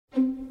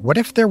What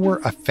if there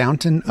were a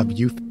fountain of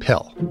youth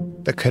pill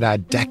that could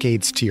add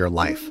decades to your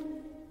life?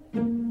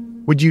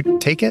 Would you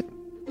take it?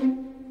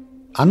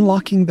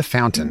 Unlocking the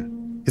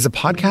Fountain is a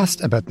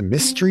podcast about the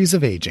mysteries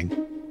of aging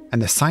and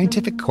the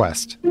scientific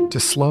quest to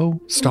slow,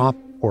 stop,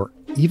 or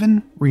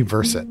even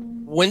reverse it.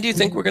 When do you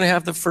think we're going to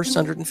have the first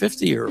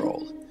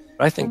 150-year-old?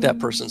 I think that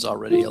person's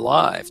already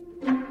alive.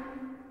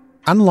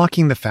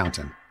 Unlocking the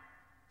Fountain.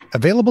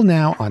 Available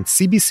now on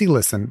CBC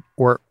Listen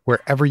or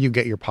wherever you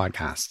get your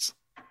podcasts.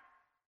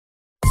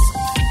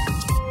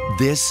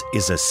 This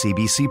is a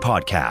CBC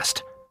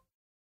podcast.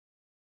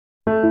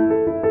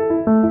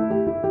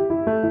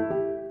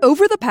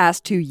 Over the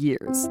past 2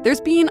 years,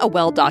 there's been a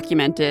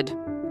well-documented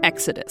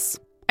exodus.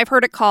 I've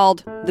heard it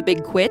called the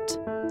Big Quit,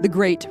 the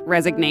Great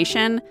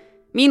Resignation.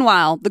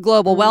 Meanwhile, the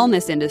global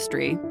wellness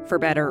industry, for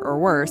better or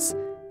worse,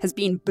 has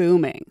been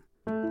booming.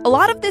 A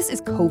lot of this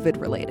is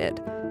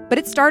COVID-related, but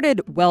it started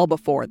well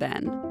before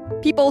then.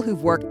 People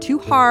who've worked too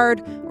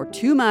hard or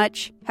too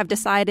much have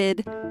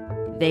decided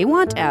they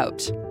want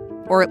out,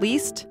 or at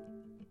least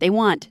they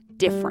want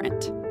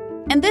different.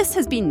 And this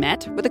has been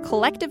met with a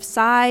collective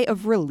sigh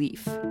of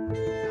relief,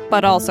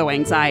 but also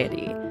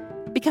anxiety.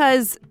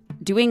 Because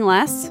doing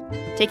less,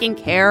 taking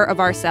care of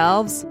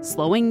ourselves,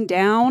 slowing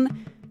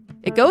down,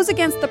 it goes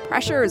against the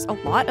pressures a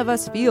lot of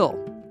us feel.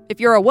 If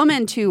you're a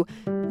woman, to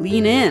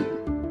lean in.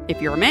 If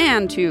you're a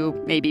man, to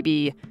maybe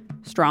be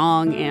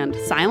strong and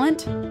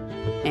silent.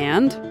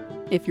 And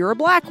if you're a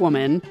Black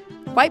woman,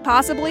 quite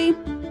possibly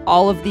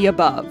all of the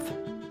above.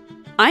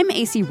 I'm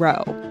AC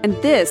Rowe, and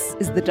this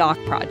is The Doc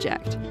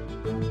Project.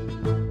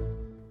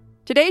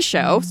 Today's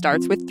show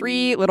starts with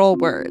 3 little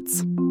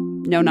words.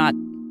 No, not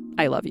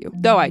I love you,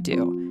 though I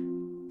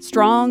do.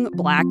 Strong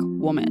Black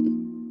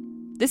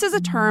woman. This is a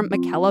term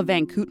Mykella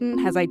Van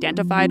Cooten has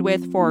identified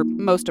with for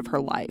most of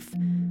her life.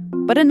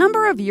 But a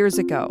number of years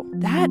ago,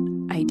 that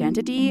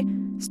identity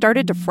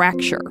started to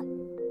fracture.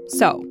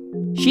 So,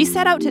 she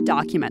set out to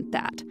document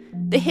that,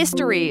 the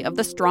history of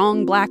the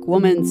strong Black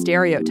woman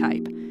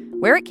stereotype,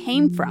 where it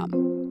came from,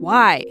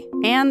 why,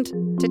 and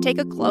to take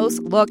a close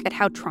look at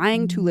how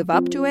trying to live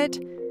up to it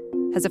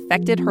has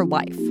affected her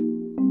life.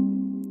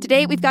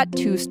 Today, we've got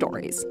 2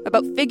 stories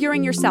about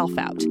figuring yourself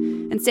out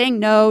and saying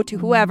no to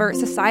whoever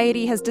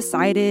society has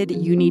decided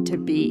you need to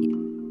be.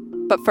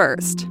 But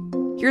first,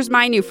 here's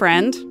my new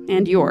friend,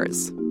 and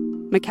yours,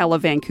 Mykella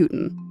Van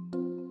Cooten.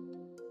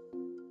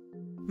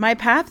 My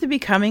path to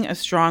becoming a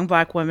strong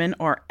Black woman,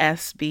 or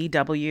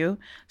SBW,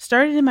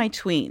 started in my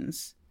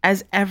tweens,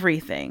 as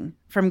everything,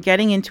 from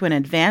getting into an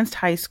advanced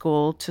high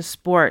school to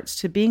sports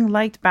to being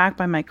liked back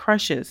by my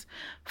crushes,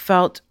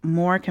 felt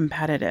more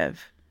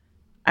competitive.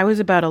 I was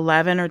about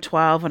 11 or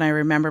 12 when I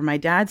remember my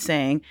dad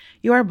saying,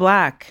 "You are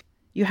Black.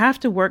 You have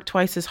to work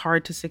twice as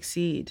hard to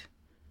succeed."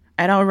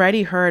 I'd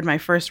already heard my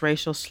first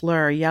racial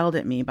slur yelled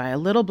at me by a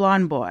little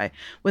blonde boy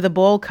with a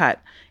bowl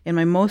cut in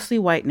my mostly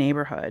white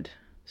neighborhood.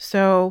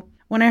 So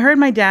when I heard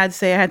my dad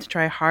say I had to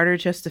try harder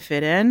just to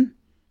fit in,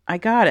 I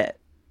got it,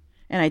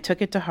 and I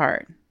took it to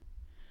heart.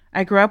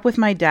 I grew up with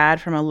my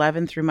dad from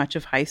 11 through much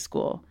of high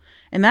school,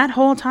 and that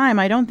whole time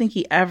I don't think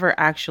he ever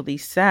actually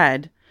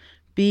said,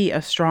 "Be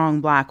a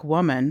strong Black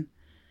woman."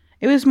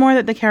 It was more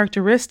that the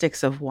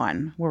characteristics of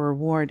one were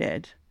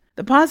rewarded.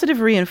 The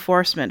positive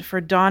reinforcement for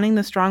donning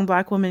the strong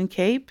Black woman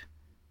cape,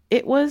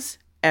 it was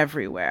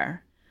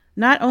everywhere.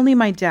 Not only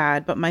my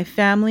dad, but my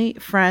family,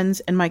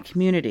 friends, and my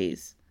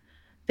communities.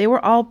 They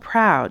were all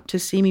proud to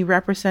see me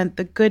represent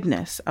the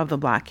goodness of the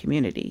Black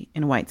community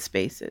in white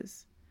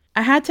spaces.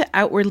 I had to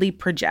outwardly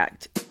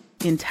project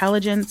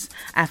intelligence,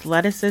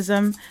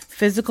 athleticism,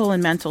 physical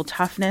and mental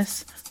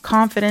toughness,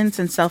 confidence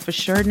and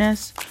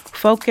self-assuredness,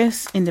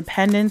 focus,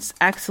 independence,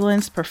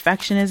 excellence,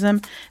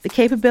 perfectionism, the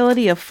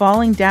capability of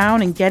falling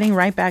down and getting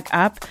right back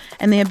up,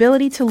 and the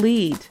ability to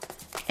lead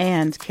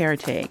and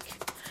caretake.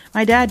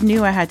 My dad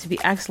knew I had to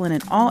be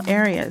excellent in all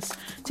areas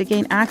to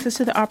gain access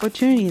to the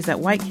opportunities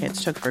that white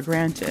kids took for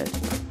granted.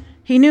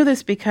 He knew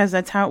this because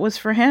that's how it was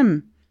for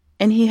him.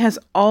 And he has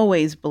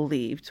always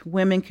believed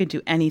women could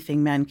do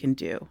anything men can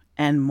do,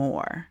 and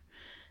more.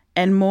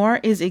 And more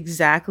is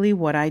exactly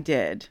what I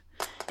did.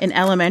 In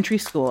elementary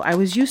school, I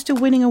was used to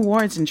winning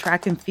awards in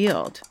track and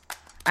field.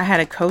 I had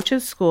a coach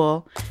at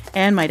school,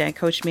 and my dad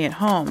coached me at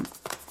home.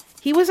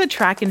 He was a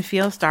track and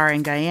field star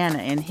in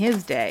Guyana in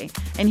his day,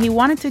 and he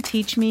wanted to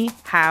teach me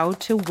how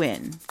to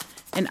win.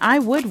 And I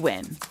would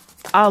win.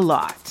 A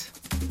lot.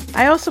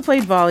 I also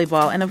played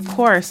volleyball, and of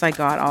course I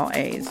got all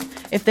A's.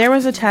 If there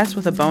was a test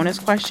with a bonus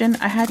question,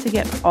 I had to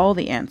get all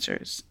the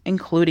answers,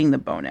 including the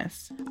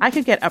bonus. I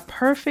could get a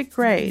perfect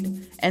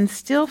grade and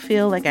still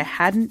feel like I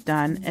hadn't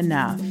done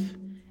enough.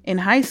 In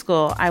high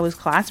school, I was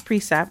class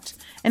precept,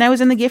 and I was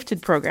in the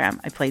gifted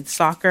program. I played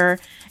soccer,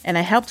 and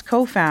I helped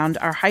co-found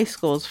our high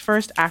school's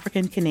first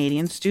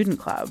African-Canadian student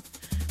club.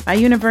 By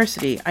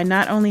university, I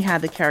not only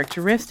had the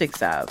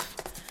characteristics of,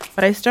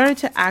 but I started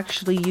to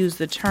actually use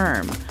the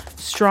term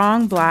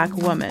strong Black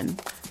woman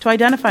to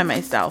identify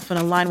myself and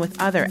align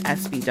with other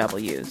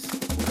SBWs.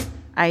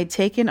 I had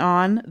taken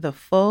on the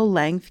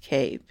full-length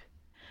cape,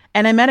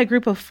 and I met a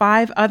group of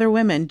 5 other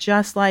women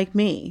just like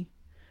me.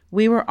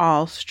 We were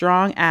all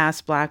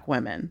strong-ass Black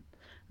women.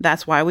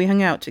 That's why we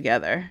hung out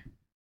together.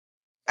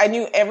 I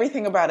knew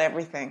everything about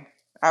everything.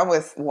 I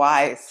was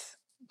wise.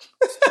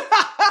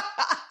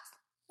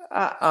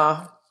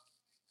 I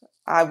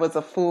was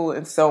a fool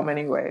in so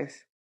many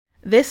ways.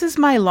 This is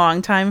my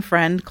longtime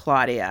friend,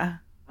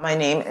 Claudia. My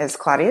name is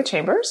Claudia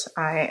Chambers.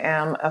 I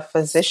am a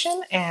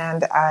physician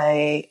and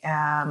I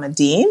am a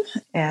dean,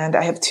 and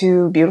I have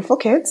 2 beautiful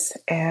kids,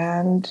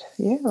 and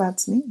yeah,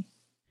 that's me.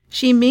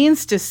 She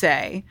means to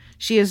say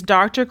she is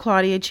Dr.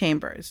 Claudia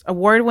Chambers,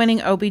 award-winning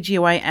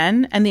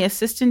OBGYN and the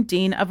assistant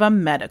dean of a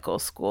medical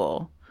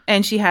school.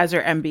 And she has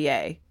her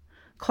MBA.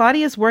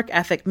 Claudia's work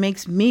ethic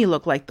makes me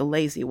look like the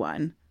lazy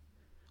one.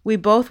 We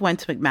both went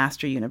to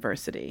McMaster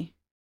University.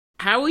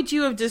 How would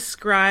you have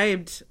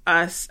described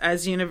us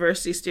as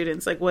university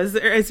students? Like, is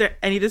there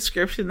any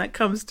description that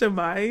comes to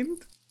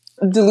mind?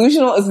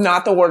 Delusional is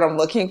not the word I'm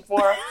looking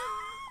for.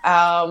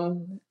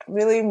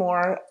 Really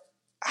more,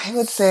 I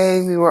would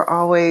say we were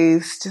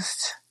always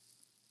just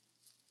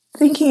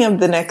thinking of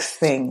the next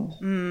thing,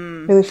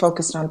 really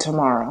focused on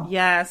tomorrow.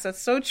 Yes,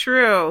 that's so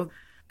true.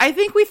 I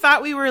think we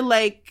thought we were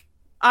like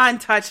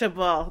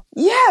untouchable.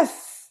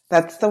 Yes,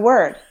 that's the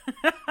word.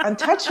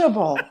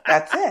 Untouchable.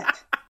 That's it.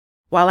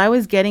 While I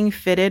was getting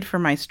fitted for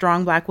my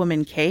strong Black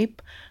woman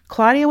cape,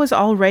 Claudia was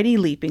already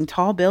leaping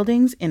tall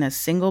buildings in a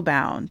single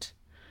bound.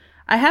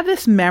 I have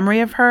this memory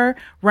of her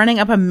running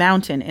up a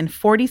mountain in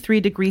 43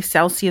 degrees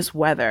Celsius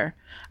weather.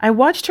 I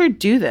watched her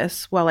do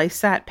this while I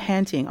sat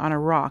panting on a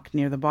rock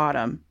near the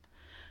bottom.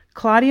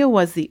 Claudia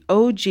was the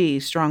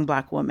OG strong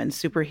Black woman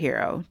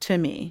superhero to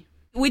me.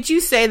 Would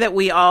you say that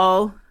we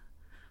all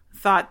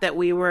thought that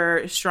we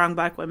were strong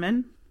Black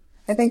women?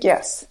 I think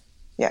yes.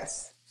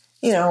 Yes.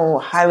 You know,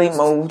 highly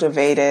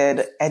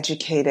motivated,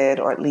 educated,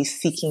 or at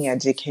least seeking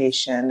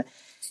education,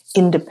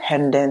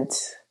 independent,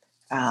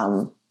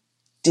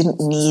 didn't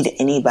need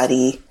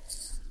anybody.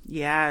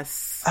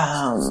 Yes.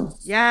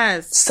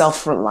 Yes.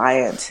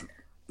 Self-reliant.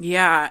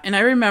 Yeah. And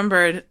I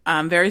remembered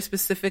very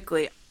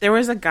specifically, there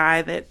was a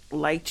guy that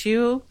liked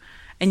you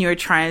and you were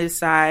trying to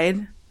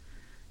decide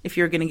if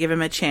you were going to give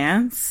him a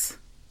chance.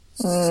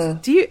 Do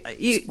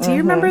you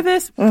remember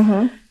this?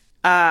 Mm-hmm.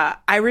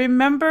 I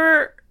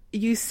remember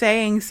you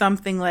saying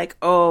something like,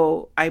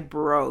 "Oh, I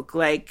broke,"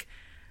 like,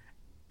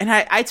 and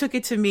I took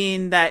it to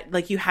mean that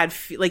like you had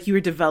like you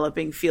were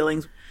developing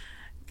feelings,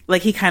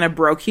 like he kind of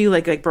broke you,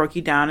 like broke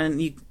you down,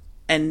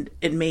 and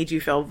it made you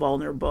feel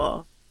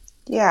vulnerable.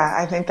 Yeah,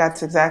 I think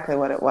that's exactly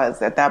what it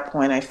was. At that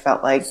point, I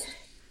felt like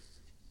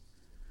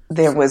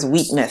there was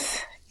weakness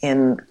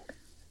in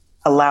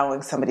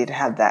allowing somebody to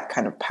have that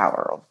kind of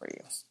power over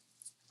you.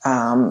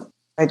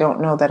 I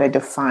don't know that I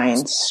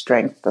define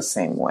strength the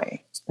same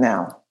way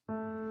now.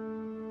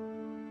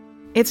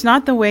 It's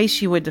not the way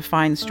she would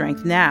define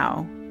strength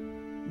now.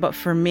 But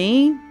for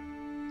me,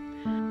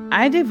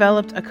 I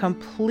developed a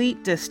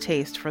complete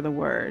distaste for the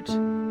word.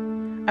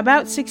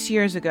 About 6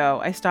 years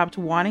ago, I stopped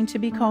wanting to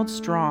be called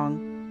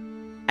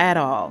strong at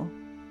all.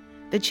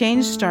 The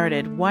change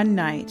started one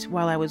night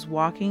while I was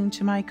walking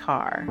to my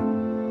car.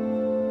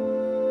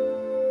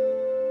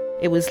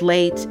 It was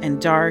late and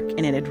dark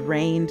and it had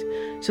rained,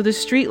 so the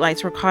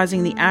streetlights were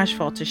causing the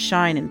asphalt to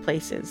shine in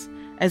places,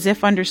 as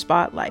if under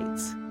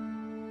spotlights.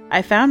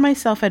 I found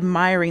myself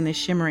admiring the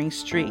shimmering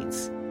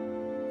streets.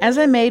 As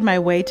I made my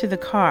way to the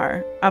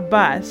car, a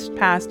bus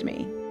passed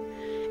me.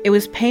 It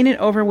was painted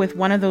over with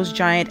one of those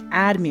giant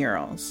ad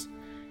murals,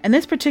 and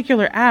this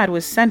particular ad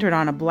was centered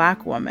on a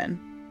Black woman.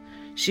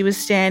 She was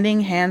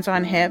standing, hands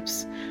on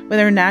hips, with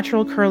her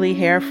natural curly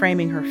hair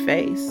framing her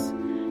face.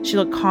 She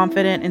looked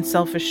confident and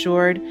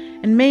self-assured,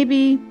 and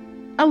maybe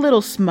a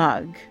little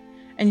smug,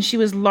 and she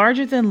was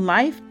larger than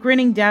life,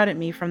 grinning down at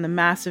me from the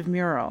massive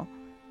mural.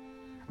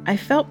 I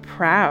felt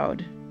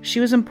proud. She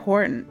was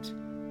important.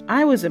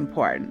 I was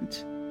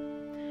important.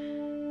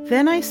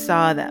 Then I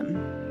saw them,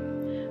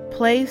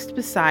 placed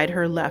beside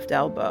her left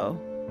elbow.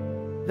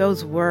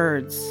 Those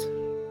words.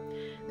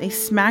 They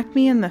smacked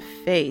me in the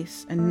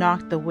face and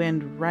knocked the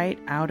wind right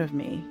out of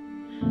me.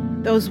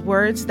 Those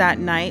words that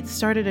night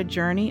started a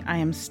journey I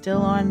am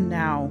still on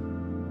now.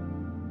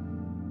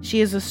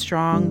 She is a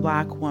strong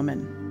Black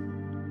woman.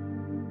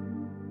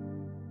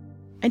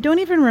 I don't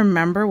even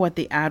remember what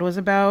the ad was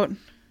about.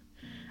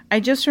 I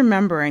just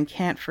remember and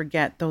can't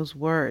forget those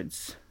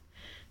words.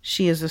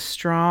 She is a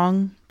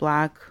strong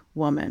Black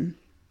woman.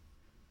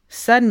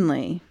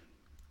 Suddenly,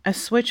 a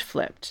switch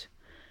flipped.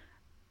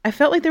 I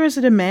felt like there was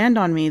a demand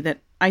on me that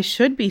I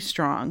should be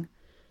strong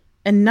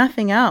and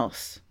nothing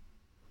else.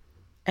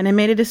 And I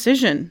made a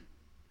decision,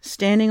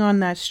 standing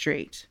on that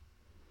street.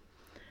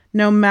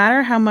 No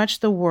matter how much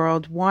the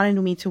world wanted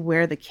me to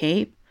wear the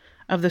cape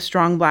of the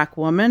strong Black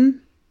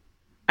woman,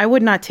 I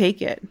would not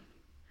take it.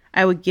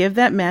 I would give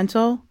that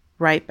mantle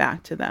right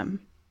back to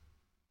them.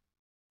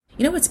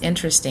 You know what's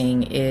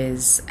interesting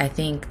is, I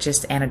think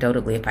just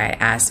anecdotally, if I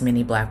ask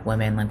many Black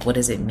women, like, what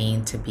does it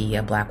mean to be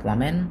a Black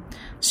woman?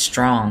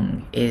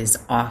 Strong is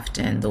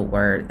often the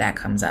word that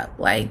comes up.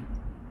 Like,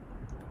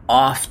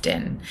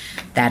 often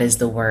that is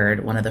the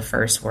word, one of the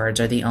first words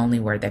or the only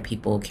word that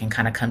people can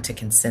kind of come to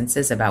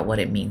consensus about what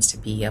it means to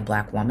be a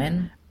Black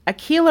woman.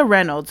 Mykella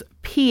Reynolds,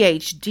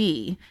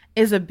 PhD,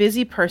 is a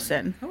busy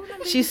person.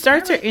 She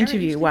starts her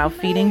interview while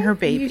feeding her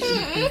baby.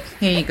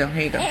 Here you go.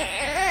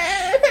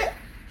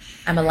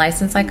 I'm a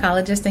licensed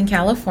psychologist in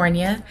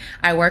California.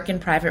 I work in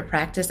private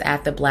practice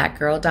at the Black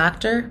Girl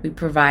Doctor. We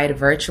provide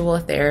virtual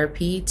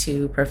therapy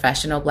to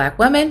professional Black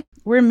women.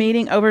 We're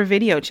meeting over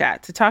video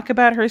chat to talk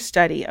about her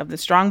study of the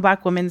strong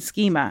Black woman's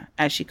schema,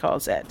 as she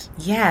calls it.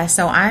 Yeah,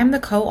 so I'm the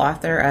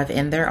co-author of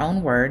In Their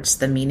Own Words,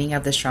 The Meaning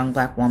of the Strong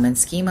Black Woman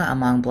Schema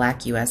Among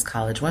Black U.S.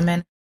 College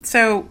Women.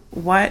 So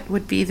what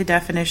would be the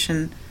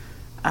definition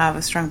of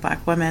a strong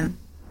Black woman?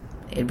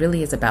 It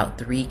really is about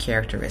 3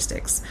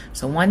 characteristics.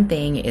 So one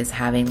thing is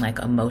having like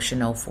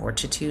emotional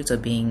fortitude, so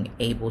being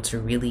able to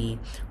really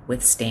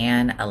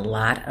withstand a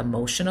lot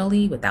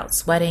emotionally without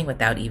sweating,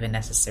 without even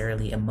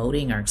necessarily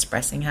emoting or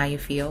expressing how you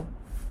feel.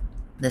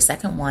 The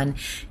second one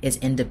is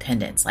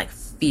independence, like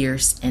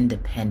fierce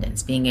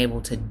independence, being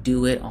able to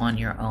do it on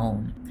your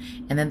own.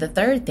 And then the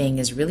third thing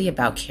is really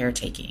about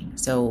caretaking.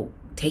 So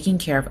taking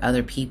care of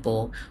other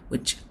people,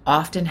 which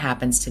often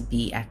happens to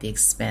be at the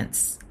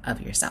expense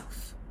of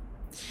yourself.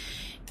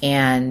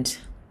 And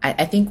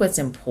I think what's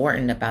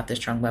important about the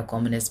strong Black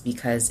woman is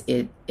because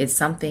it's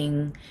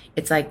something,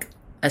 it's like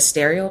a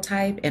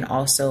stereotype and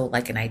also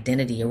like an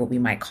identity, or what we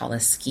might call a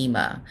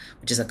schema,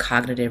 which is a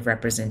cognitive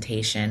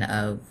representation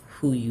of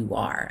who you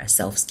are, a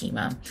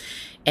self-schema.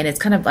 And it's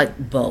kind of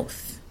like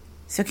both.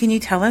 So can you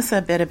tell us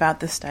a bit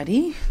about the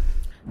study?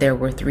 There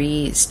were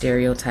 3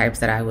 stereotypes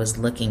that I was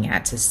looking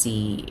at to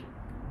see,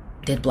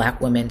 did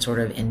Black women sort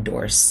of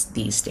endorse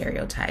these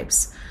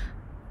stereotypes?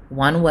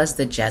 One was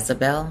the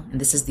Jezebel,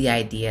 and this is the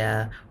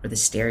idea or the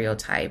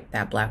stereotype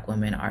that Black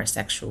women are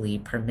sexually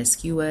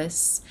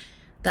promiscuous.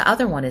 The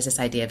other one is this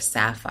idea of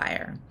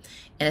Sapphire.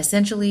 And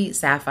essentially,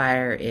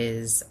 Sapphire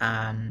is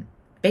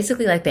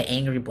basically like the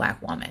angry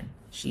Black woman.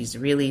 She's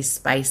really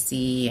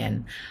spicy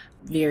and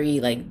very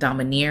like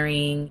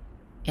domineering.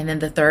 And then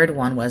the third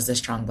one was the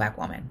strong Black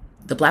woman.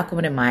 The Black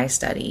women in my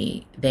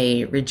study,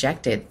 they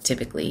rejected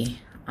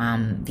typically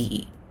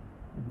the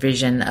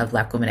vision of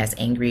Black women as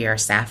angry or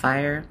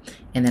Sapphire,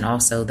 and then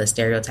also the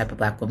stereotype of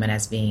Black women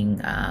as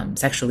being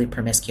sexually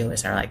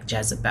promiscuous or like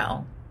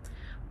Jezebel.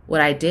 What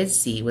I did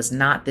see was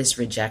not this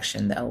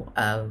rejection, though,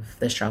 of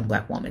the strong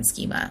Black woman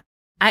schema.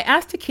 I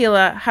asked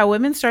Mykella how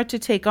women start to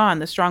take on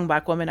the strong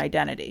Black woman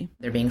identity.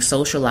 They're being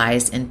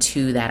socialized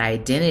into that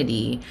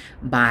identity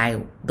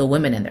by the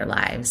women in their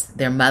lives,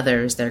 their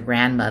mothers, their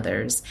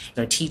grandmothers.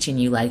 They're teaching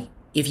you, like,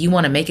 if you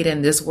want to make it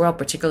in this world,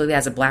 particularly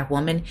as a Black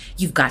woman,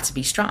 you've got to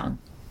be strong.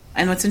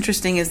 And what's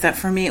interesting is that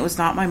for me, it was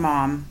not my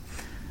mom.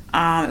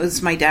 It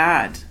was my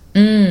dad.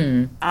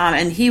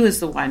 And he was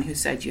the one who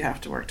said you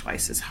have to work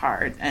twice as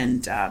hard.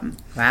 And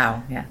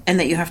wow, yeah. And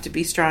that you have to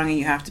be strong and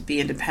you have to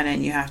be independent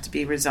and you have to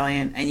be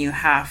resilient and you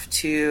have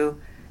to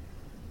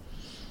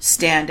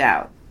stand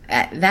out.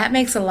 That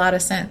makes a lot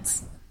of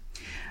sense.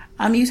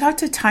 You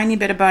talked a tiny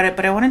bit about it,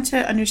 but I wanted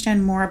to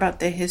understand more about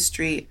the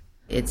history.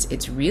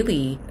 It's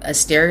really a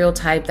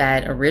stereotype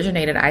that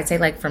originated, I'd say,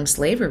 like from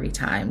slavery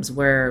times,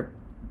 where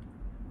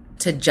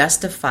to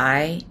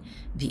justify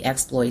the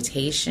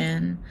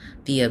exploitation,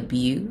 the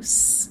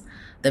abuse,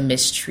 the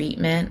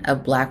mistreatment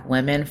of Black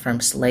women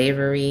from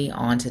slavery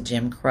onto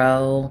Jim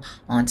Crow,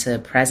 onto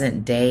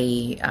present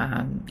day,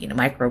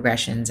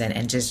 microaggressions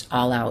and just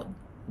all out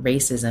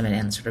racism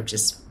and sort of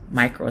just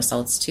micro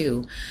assaults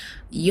too.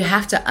 You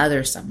have to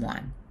other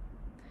someone.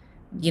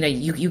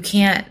 You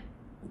can't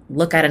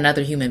look at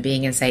another human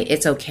being and say,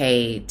 it's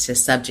okay to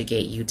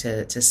subjugate you,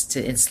 to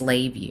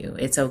enslave you.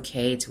 It's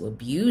okay to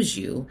abuse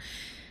you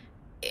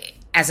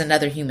as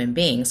another human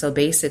being. So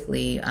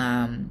basically,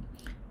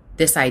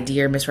 this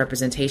idea or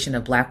misrepresentation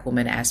of Black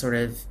women as sort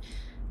of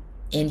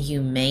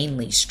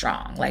inhumanely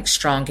strong, like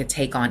strong could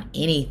take on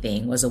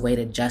anything, was a way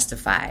to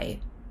justify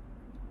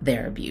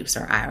their abuse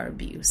or our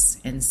abuse.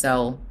 And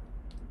so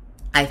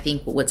I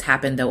think what's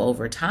happened, though,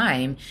 over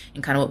time,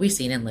 and kind of what we've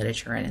seen in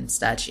literature and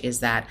such, is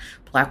that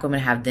Black women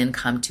have then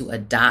come to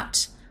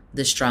adopt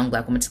the strong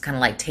Black woman to kind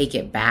of like take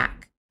it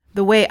back.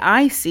 The way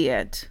I see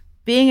it,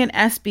 being an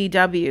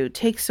SBW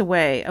takes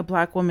away a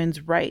Black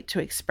woman's right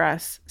to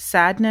express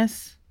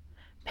sadness,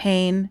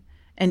 pain,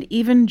 and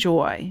even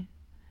joy.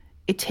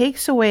 It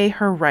takes away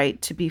her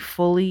right to be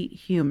fully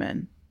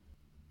human.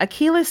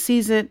 Mykella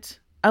sees it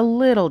a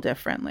little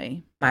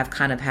differently. I've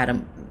kind of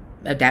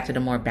adapted a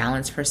more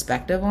balanced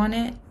perspective on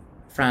it.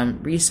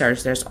 From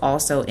research, there's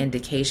also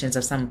indications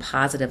of some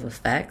positive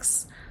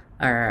effects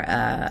or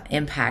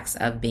impacts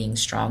of being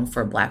strong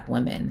for Black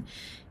women.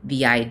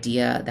 The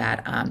idea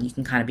that you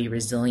can kind of be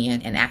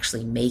resilient and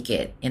actually make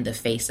it in the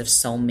face of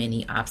so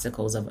many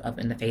obstacles,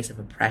 in the face of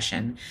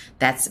oppression.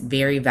 That's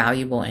very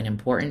valuable and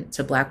important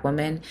to Black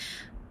women,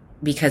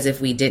 because if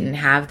we didn't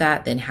have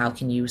that, then how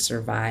can you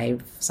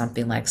survive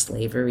something like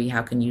slavery?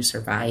 How can you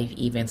survive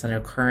even some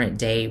of current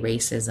day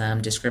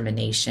racism,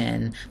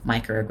 discrimination,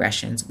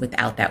 microaggressions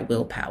without that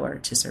willpower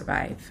to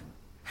survive?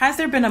 Has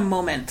there been a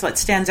moment that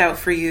stands out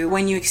for you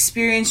when you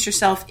experienced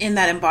yourself in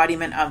that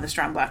embodiment of the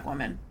strong Black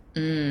woman?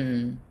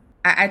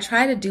 I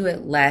try to do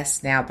it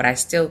less now, but I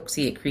still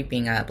see it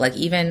creeping up. Like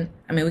even,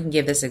 I mean, we can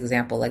give this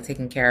example, like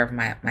taking care of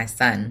my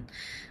son.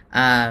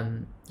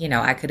 You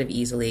know, I could have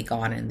easily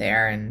gone in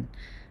there and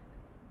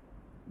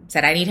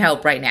said, I need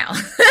help right now.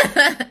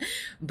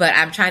 But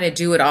I'm trying to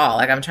do it all.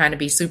 Like I'm trying to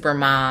be super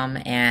mom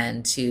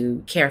and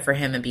to care for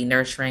him and be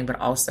nurturing, but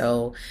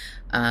also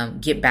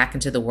get back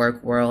into the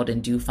work world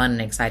and do fun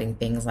and exciting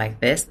things like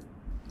this.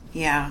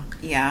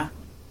 Yeah.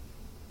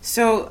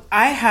 So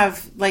I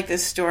have like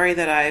this story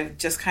that I've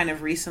just kind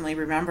of recently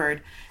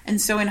remembered. And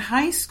so in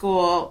high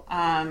school,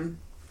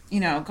 you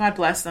know, God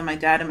bless them, my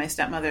dad and my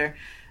stepmother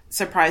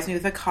surprised me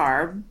with a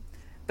car,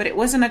 but it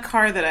wasn't a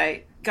car that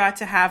I got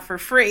to have for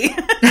free.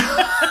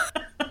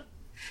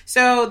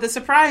 So the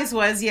surprise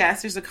was,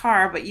 yes, there's a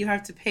car, but you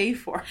have to pay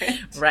for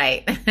it.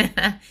 Right.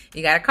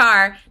 You got a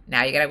car,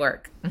 now you got to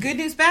work. Good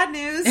news, bad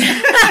news.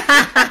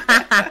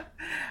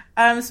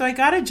 So I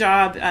got a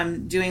job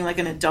doing like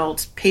an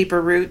adult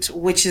paper route,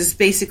 which is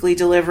basically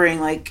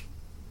delivering like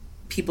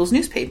people's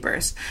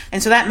newspapers.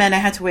 And so that meant I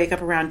had to wake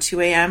up around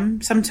 2 a.m.,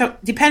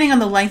 depending on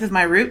the length of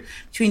my route,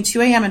 between 2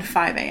 a.m. and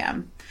 5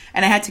 a.m.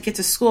 And I had to get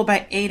to school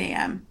by 8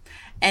 a.m.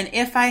 And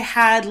if I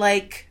had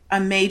like a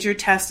major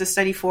test to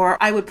study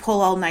for, I would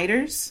pull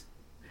all-nighters.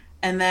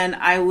 And then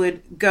I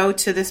would go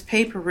to this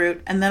paper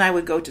route, and then I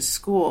would go to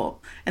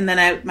school. And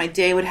then my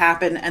day would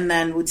happen, and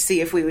then would see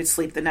if we would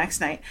sleep the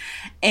next night.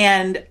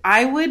 And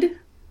I would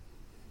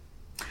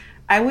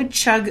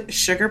chug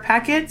sugar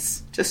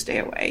packets to stay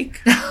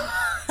awake.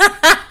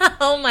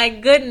 Oh my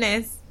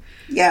goodness.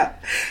 Yeah.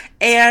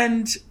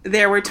 And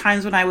there were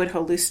times when I would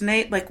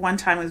hallucinate. Like one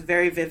time was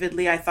very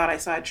vividly, I thought I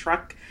saw a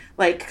truck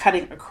like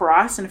cutting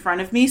across in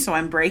front of me, so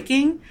I'm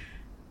braking.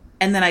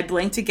 And then I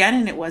blinked again,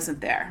 and it wasn't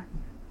there.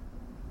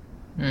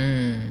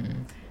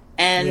 And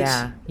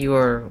yeah,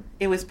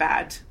 it was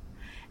bad.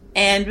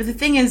 And but the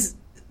thing is,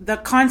 the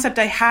concept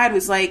I had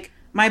was like,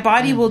 my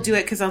body will do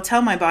it because I'll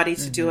tell my body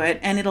to do it,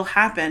 and it'll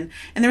happen.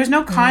 And there was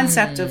no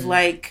concept of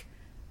like,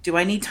 do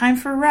I need time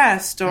for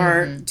rest,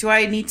 or do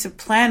I need to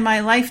plan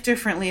my life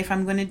differently if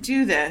I'm going to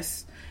do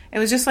this? It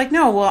was just like,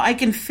 no, well, I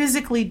can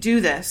physically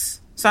do this,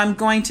 so I'm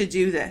going to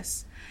do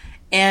this.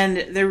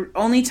 And the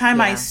only time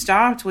I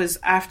stopped was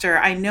after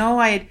I know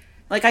I'd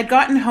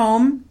gotten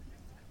home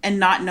and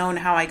not known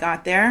how I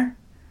got there.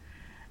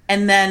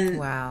 And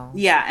then,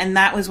 and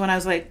that was when I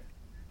was like,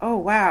 oh,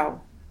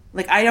 wow.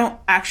 Like, I don't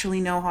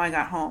actually know how I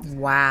got home.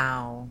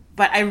 Wow.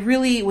 But I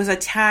really was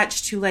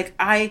attached to, like,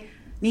 I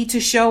need to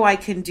show I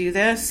can do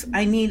this.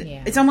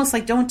 It's almost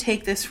like, don't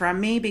take this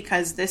from me,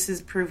 because this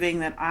is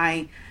proving that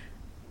I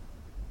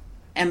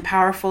am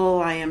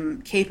powerful, I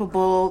am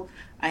capable,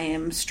 I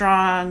am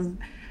strong.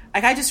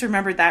 Like, I just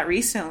remembered that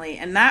recently.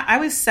 And that, I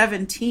was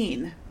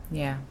 17.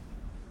 Yeah.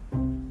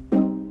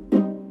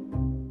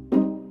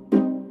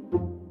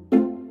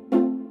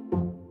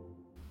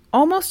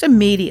 Almost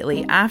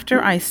immediately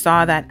after I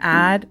saw that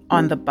ad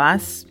on the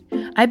bus,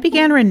 I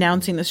began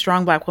renouncing the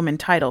strong Black woman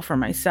title for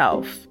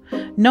myself.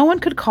 No one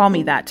could call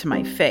me that to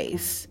my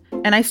face,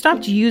 and I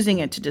stopped using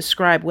it to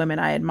describe women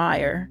I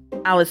admire.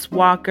 Alice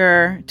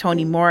Walker,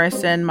 Toni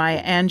Morrison,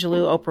 Maya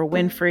Angelou, Oprah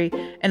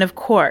Winfrey, and of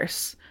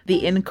course,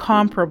 the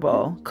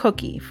incomparable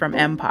Cookie from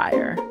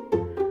Empire.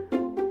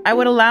 I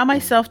would allow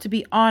myself to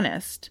be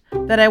honest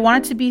that I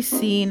wanted to be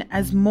seen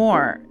as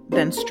more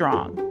than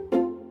strong.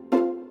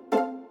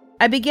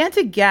 I began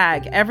to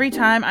gag every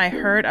time I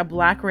heard a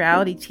Black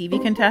reality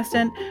TV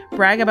contestant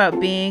brag about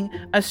being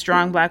a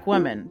strong Black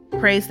woman,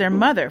 praise their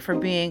mother for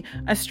being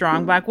a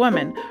strong Black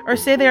woman, or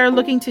say they are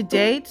looking to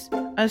date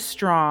a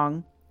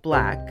strong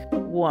Black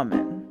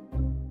woman.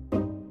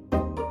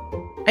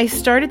 I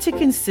started to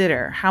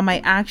consider how my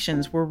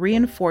actions were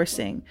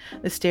reinforcing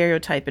the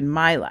stereotype in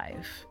my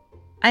life.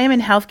 I am in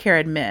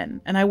healthcare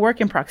admin, and I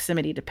work in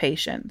proximity to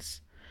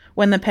patients.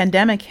 When the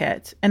pandemic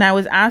hit and I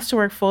was asked to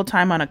work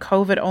full-time on a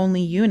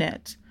COVID-only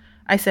unit,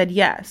 I said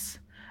yes.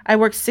 I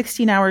worked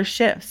 16-hour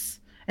shifts,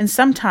 and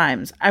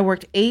sometimes I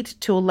worked 8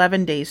 to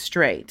 11 days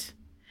straight.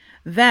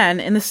 Then,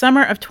 in the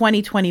summer of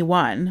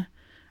 2021,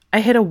 I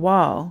hit a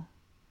wall.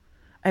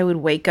 I would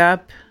wake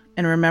up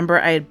and remember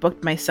I had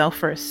booked myself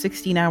for a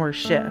 16-hour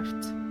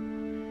shift,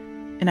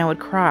 and I would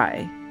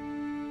cry.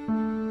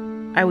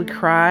 I would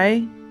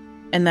cry,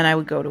 and then I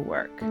would go to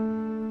work.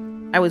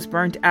 I was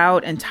burnt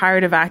out and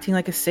tired of acting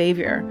like a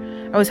savior.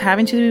 I was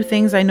having to do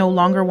things I no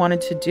longer wanted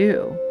to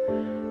do.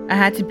 I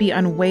had to be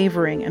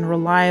unwavering and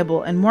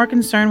reliable and more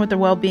concerned with the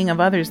well-being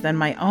of others than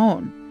my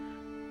own.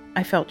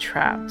 I felt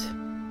trapped.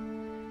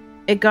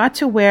 It got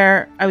to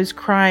where I was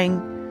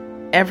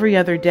crying every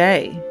other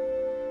day.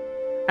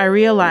 I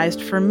realized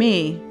for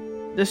me,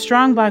 the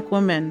strong Black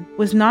woman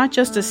was not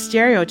just a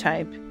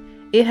stereotype.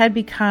 It had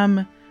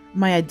become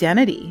my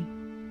identity.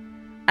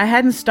 I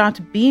hadn't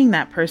stopped being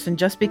that person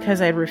just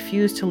because I had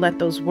refused to let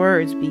those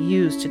words be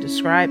used to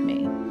describe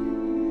me.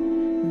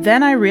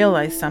 Then I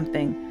realized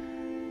something,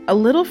 a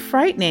little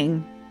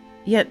frightening,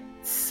 yet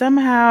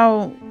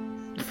somehow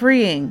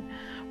freeing.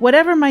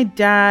 Whatever my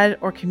dad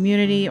or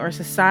community or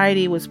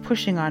society was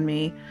pushing on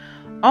me,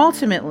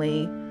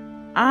 ultimately,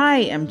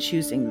 I am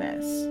choosing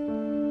this.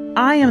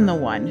 I am the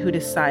one who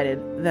decided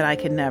that I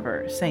could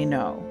never say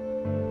no.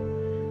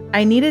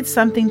 I needed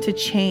something to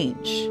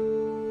change.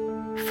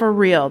 For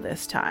real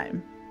this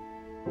time.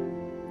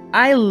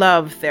 I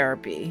love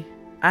therapy.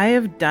 I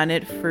have done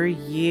it for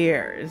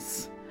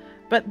years.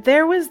 But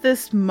there was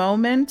this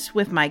moment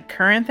with my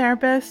current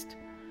therapist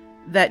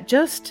that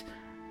just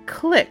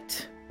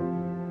clicked.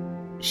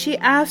 She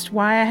asked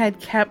why I had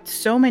kept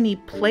so many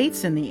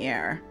plates in the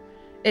air.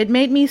 It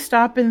made me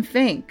stop and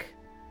think.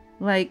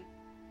 Like,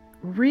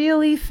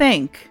 really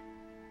think.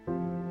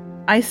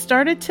 I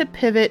started to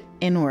pivot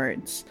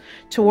inwards,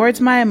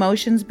 towards my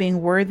emotions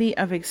being worthy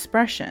of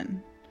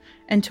expression,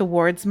 and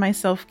towards my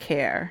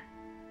self-care.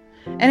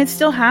 And it's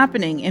still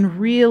happening in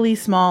really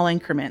small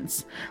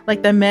increments,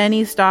 like the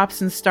many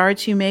stops and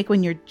starts you make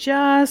when you're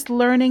just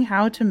learning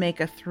how to make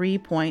a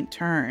 3-point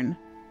turn.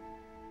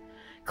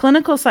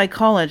 Clinical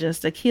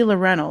psychologist Mykella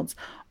Reynolds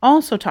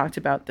also talked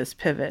about this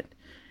pivot.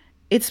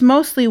 It's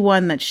mostly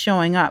one that's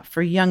showing up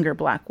for younger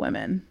Black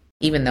women.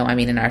 Even though,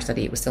 in our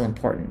study, it was still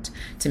important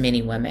to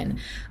many women.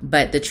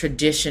 But the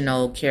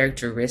traditional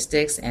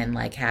characteristics and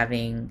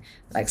having,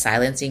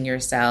 silencing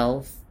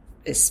yourself,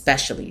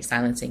 especially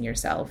silencing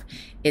yourself,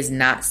 is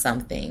not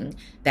something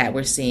that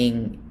we're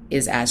seeing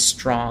is as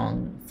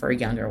strong for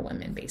younger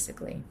women,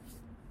 basically.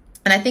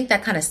 And I think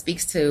that kind of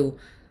speaks to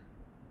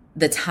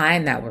the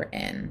time that we're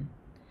in,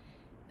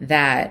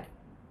 that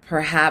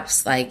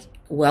perhaps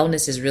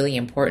wellness is really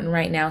important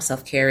right now.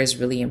 Self-care is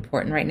really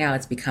important right now.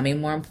 It's becoming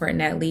more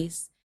important, at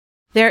least.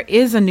 There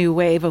is a new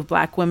wave of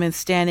Black women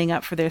standing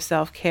up for their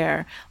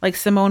self-care, like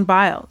Simone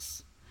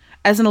Biles.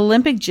 As an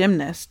Olympic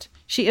gymnast,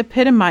 she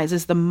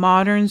epitomizes the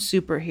modern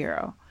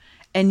superhero,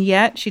 and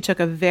yet she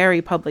took a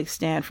very public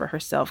stand for her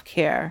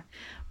self-care.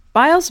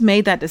 Biles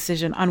made that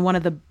decision on one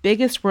of the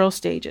biggest world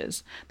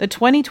stages, the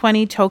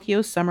 2020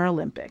 Tokyo Summer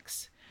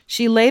Olympics.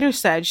 She later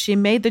said she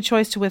made the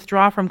choice to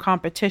withdraw from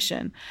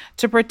competition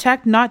to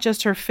protect not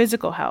just her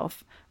physical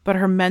health, but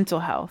her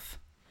mental health.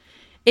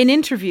 In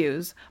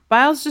interviews,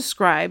 Biles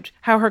described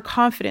how her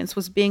confidence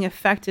was being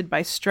affected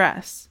by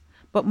stress,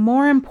 but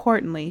more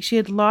importantly, she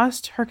had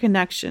lost her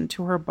connection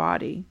to her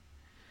body.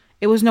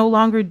 It was no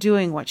longer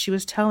doing what she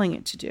was telling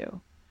it to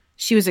do.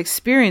 She was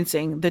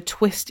experiencing the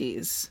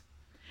twisties.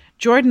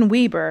 Jordan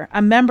Weber,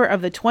 a member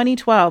of the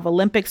 2012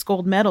 Olympics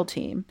gold medal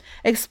team,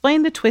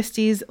 explained the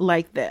twisties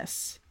like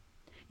this.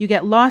 You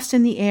get lost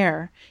in the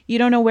air. You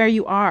don't know where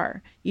you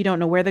are. You don't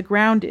know where the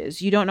ground is.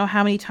 You don't know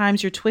how many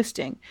times you're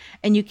twisting,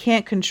 and you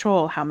can't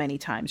control how many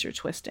times you're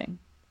twisting.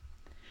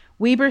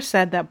 Weber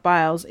said that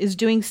Biles is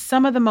doing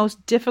some of the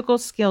most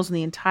difficult skills in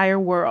the entire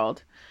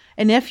world,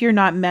 and if you're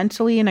not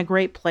mentally in a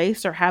great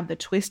place or have the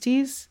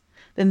twisties,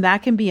 then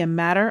that can be a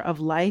matter of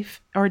life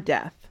or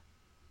death.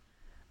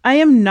 I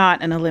am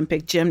not an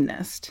Olympic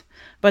gymnast,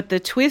 but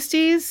the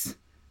twisties,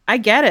 I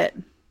get it.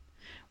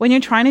 When you're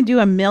trying to do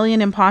a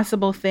million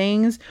impossible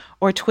things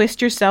or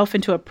twist yourself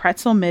into a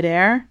pretzel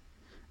midair,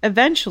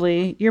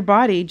 eventually your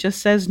body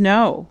just says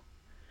no.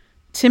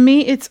 To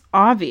me, it's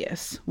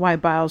obvious why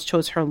Biles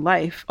chose her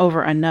life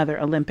over another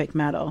Olympic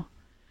medal.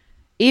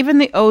 Even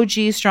the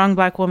OG strong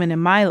Black woman in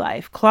my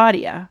life,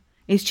 Claudia,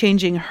 is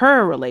changing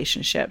her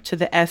relationship to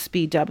the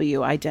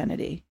SBW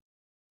identity.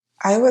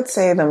 I would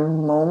say the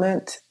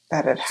moment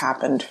that it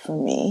happened for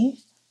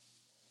me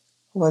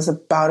was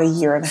about 1.5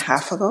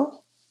 years ago.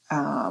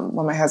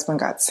 When my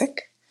husband got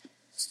sick.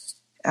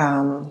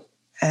 And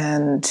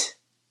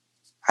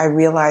I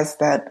realized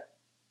that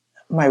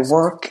my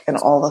work and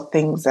all the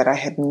things that I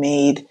had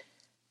made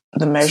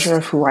the measure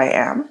of who I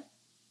am,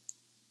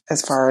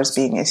 as far as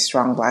being a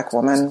strong Black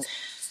woman,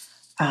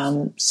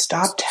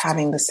 stopped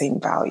having the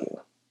same value.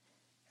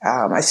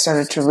 I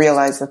started to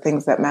realize the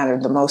things that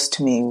mattered the most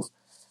to me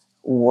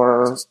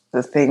were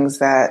the things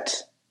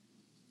that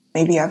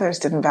maybe others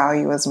didn't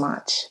value as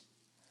much.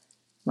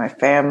 My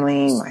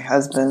family, my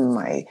husband,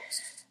 my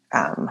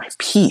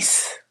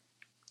peace.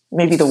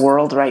 Maybe the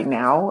world right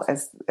now,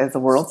 as the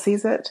world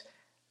sees it,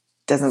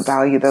 doesn't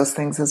value those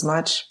things as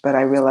much. But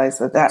I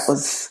realized that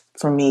was,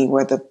 for me,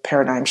 where the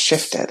paradigm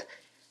shifted.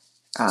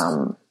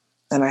 And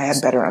I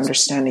had better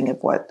understanding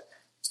of what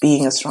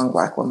being a strong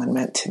Black woman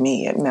meant to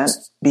me. It meant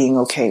being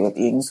okay with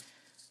being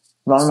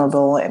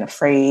vulnerable and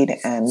afraid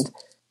and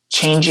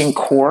changing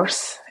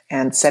course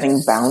and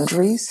setting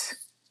boundaries.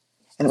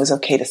 And it was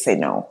okay to say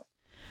no.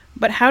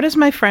 But how does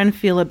my friend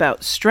feel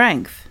about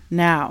strength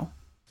now?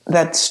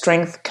 That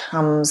strength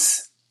came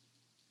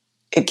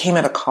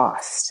at a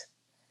cost.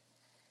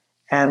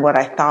 And what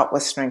I thought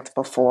was strength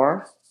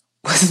before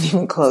wasn't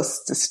even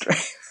close to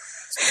strength.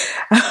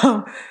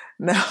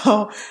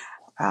 Now,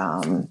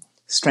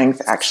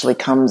 strength actually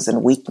comes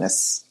in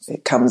weakness.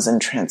 It comes in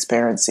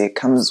transparency. It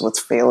comes with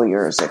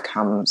failures. It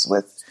comes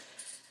with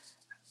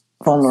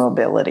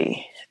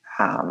vulnerability,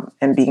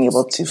 and being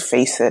able to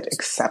face it,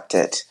 accept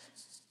it,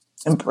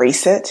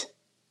 embrace it,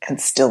 and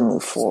still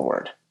move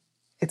forward.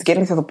 It's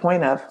getting to the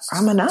point of,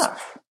 I'm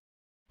enough.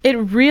 It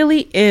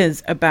really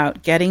is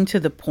about getting to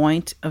the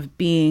point of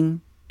being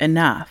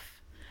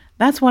enough.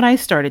 That's what I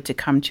started to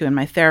come to in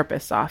my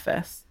therapist's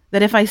office.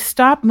 That if I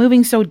stop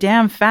moving so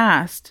damn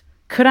fast,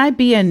 could I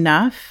be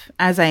enough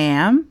as I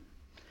am?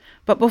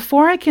 But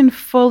before I can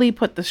fully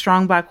put the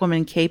strong Black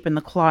woman cape in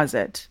the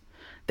closet,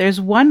 there's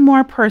one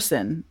more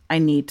person I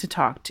need to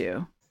talk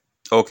to.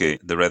 Okay,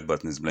 the red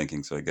button is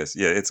blinking, so I guess,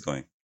 yeah, it's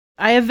going.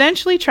 I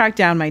eventually tracked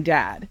down my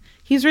dad.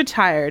 He's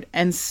retired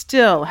and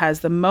still has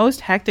the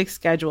most hectic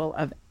schedule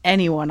of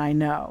anyone I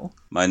know.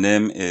 My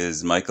name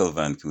is Mykella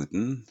Van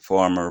Cooten,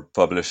 former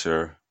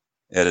publisher,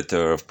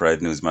 editor of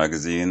Pride News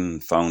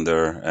Magazine,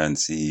 founder and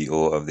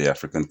CEO of the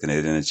African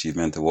Canadian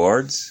Achievement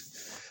Awards,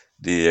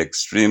 the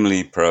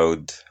extremely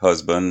proud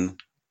husband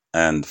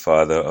and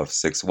father of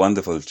 6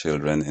 wonderful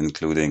children,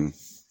 including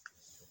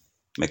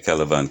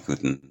Mykella Van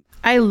Cooten.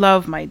 I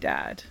love my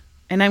dad,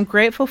 and I'm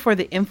grateful for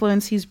the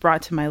influence he's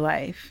brought to my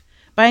life.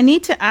 But I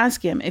need to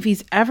ask him if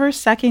he's ever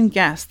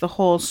second-guessed the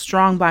whole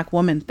strong Black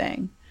woman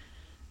thing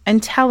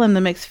and tell him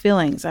the mixed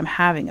feelings I'm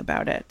having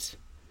about it.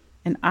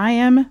 And I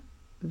am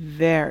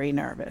very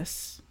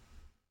nervous.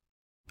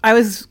 I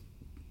was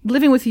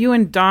living with you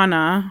and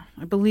Donna,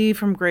 I believe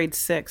from grade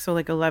 6, so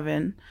like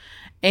 11.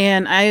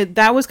 And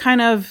that was kind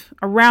of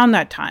around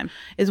that time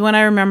is when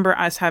I remember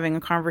us having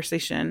a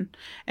conversation.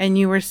 And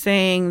you were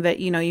saying that,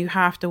 you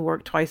have to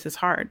work twice as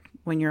hard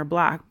when you're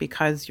Black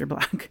because you're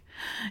Black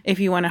if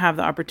you want to have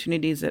the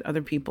opportunities that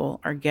other people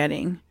are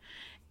getting.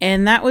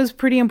 And that was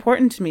pretty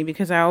important to me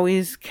because I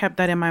always kept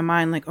that in my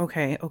mind, like,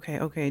 okay,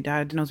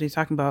 Dad knows what he's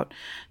talking about.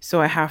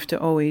 So I have to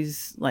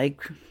always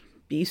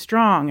be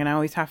strong, and I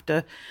always have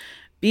to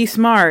be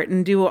smart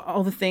and do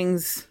all the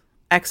things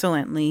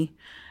excellently.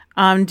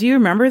 Do you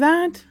remember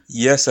that?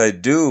 Yes, I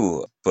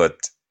do. But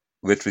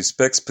with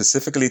respect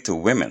specifically to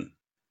women,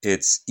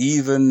 it's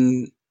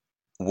even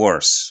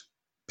worse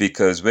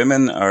because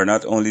women are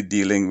not only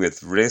dealing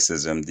with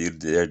racism,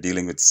 they're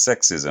dealing with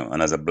sexism.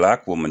 And as a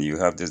Black woman, you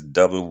have this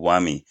double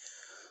whammy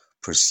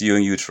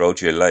pursuing you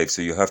throughout your life.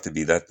 So you have to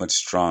be that much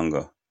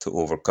stronger to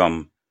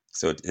overcome.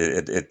 So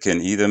it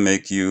can either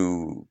make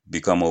you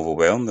become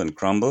overwhelmed and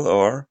crumble,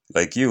 or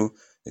like you,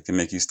 it can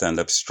make you stand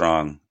up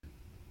strong.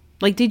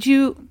 So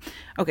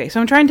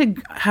I'm trying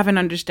to have an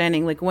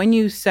understanding, when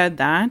you said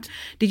that,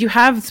 did you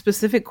have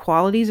specific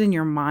qualities in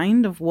your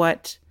mind of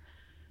what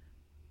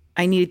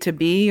I needed to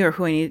be or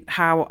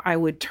how I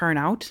would turn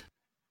out?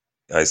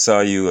 I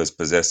saw you as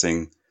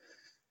possessing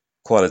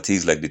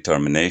qualities like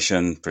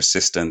determination,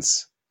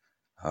 persistence,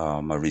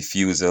 a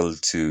refusal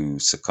to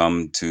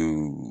succumb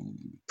to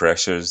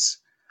pressures,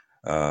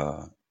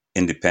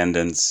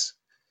 independence.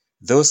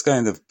 Those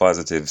kind of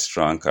positive,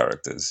 strong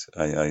characters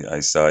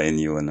I saw in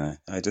you, and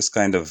I just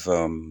kind of,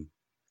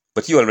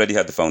 but you already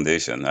had the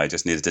foundation. I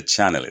just needed to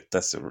channel it.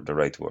 That's the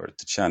right word,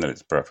 to channel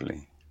it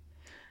properly.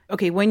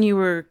 Okay, when you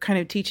were kind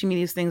of teaching me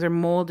these things or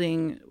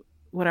molding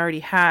what I already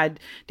had,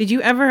 did you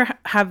ever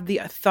have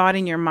the thought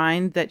in your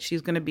mind that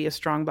she's going to be a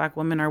strong Black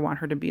woman, or want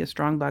her to be a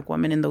strong Black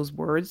woman in those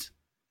words?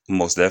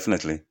 Most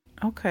definitely.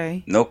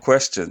 Okay. No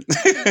question.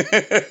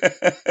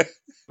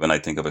 When I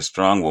think of a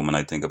strong woman,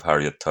 I think of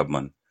Harriet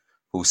Tubman,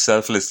 who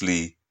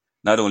selflessly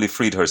not only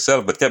freed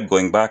herself, but kept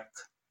going back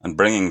and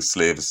bringing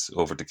slaves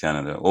over to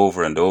Canada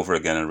over and over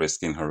again and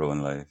risking her own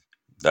life.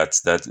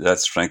 That's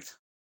strength.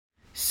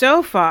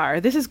 So far,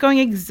 this is going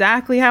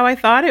exactly how I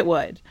thought it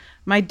would.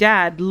 My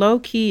dad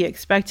low-key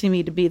expecting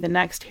me to be the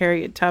next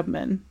Harriet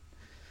Tubman.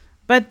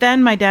 But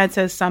then my dad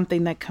says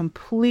something that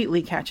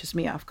completely catches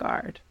me off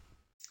guard.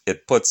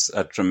 It puts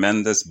a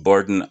tremendous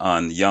burden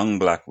on young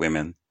Black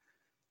women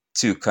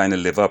to kind of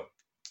live up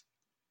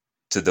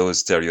to those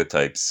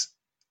stereotypes.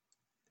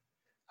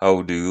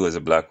 How do you, as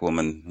a Black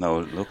woman, now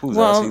look who's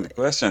asking the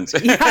questions.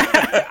 Yeah,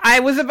 I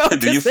was about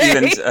to say. Do you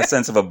feel a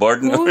sense of a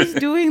burden? Who's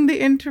doing the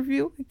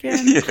interview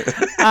again?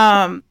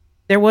 Yeah.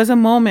 There was a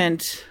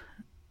moment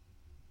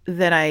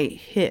that I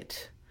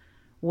hit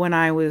when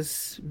I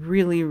was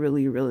really,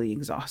 really, really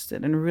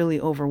exhausted and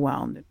really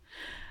overwhelmed.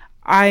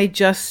 I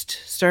just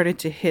started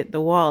to hit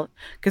the wall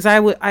because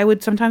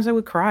sometimes I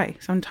would cry.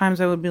 Sometimes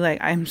I would be like,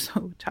 I'm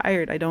so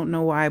tired. I don't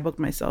know why I booked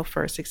myself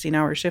for a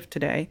 16-hour shift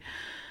today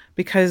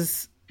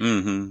because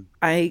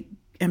I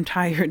am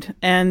tired,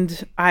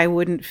 and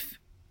I'm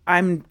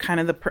not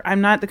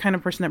the kind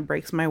of person that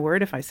breaks my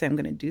word if I say I'm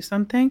going to do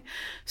something.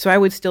 So I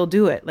would still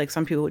do it. Like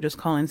some people would just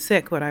call in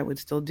sick, but I would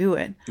still do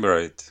it.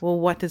 Right. Well,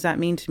 what does that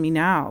mean to me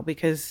now?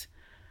 Because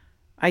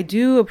I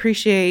do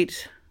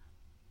appreciate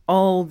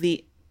all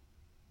the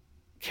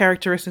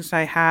characteristics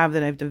I have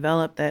that I've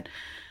developed that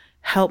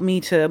help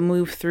me to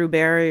move through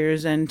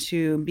barriers and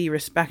to be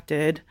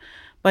respected.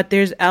 But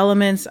there's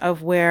elements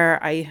of where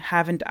I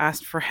haven't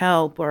asked for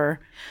help or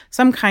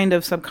some kind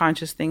of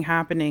subconscious thing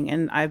happening.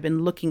 And I've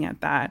been looking at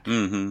that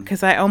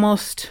because I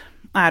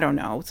don't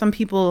know. Some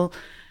people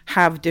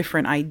have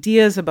different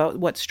ideas about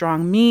what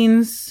strong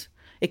means.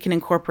 It can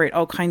incorporate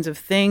all kinds of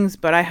things,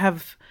 but I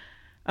have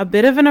a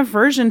bit of an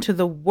aversion to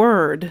the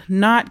word,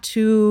 not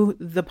to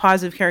the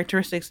positive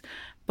characteristics,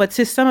 But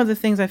to some of the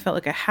things I felt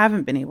like I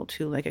haven't been able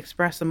to, like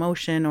express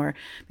emotion or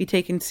be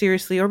taken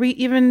seriously or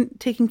be even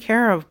taken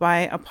care of by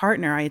a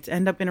partner. I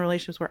end up in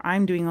relationships where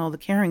I'm doing all the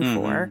caring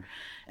for.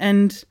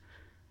 And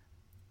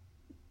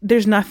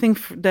there's nothing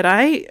that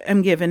I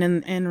am given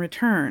in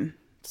return.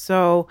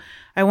 So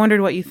I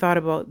wondered what you thought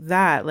about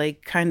that,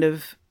 like kind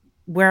of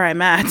where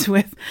I'm at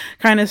with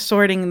kind of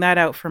sorting that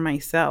out for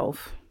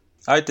myself.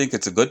 I think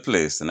it's a good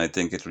place, and I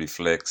think it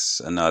reflects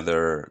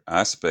another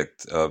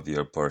aspect of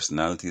your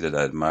personality that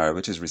I admire,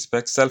 which is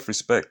respect,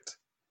 self-respect.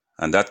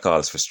 And that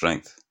calls for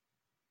strength.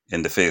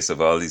 In the face of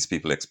all these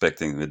people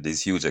expecting, with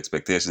these huge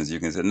expectations, you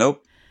can say,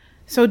 nope.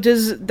 So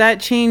does that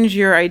change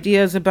your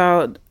ideas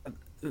about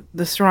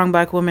the strong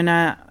Black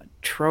woman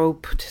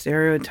trope,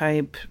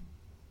 stereotype,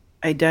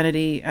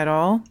 identity at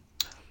all?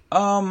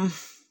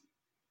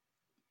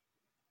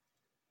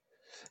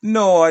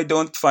 No, I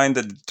don't find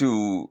that the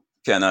two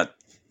cannot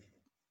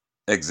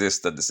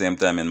exist at the same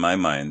time in my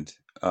mind.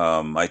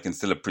 I can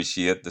still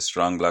appreciate the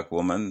strong Black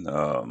woman.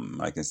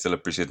 I can still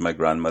appreciate my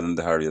grandmother,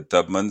 the Harriet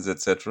Tubmans,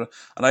 etc.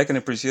 And I can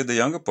appreciate the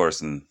younger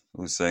person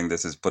who's saying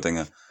this is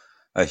putting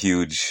a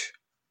huge,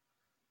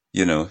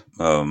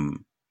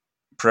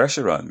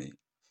 pressure on me.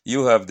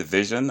 You have the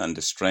vision and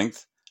the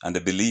strength and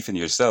the belief in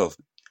yourself.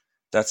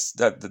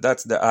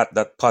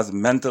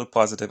 Mental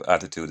positive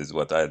attitude is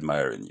what I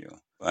admire in you.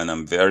 And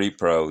I'm very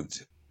proud.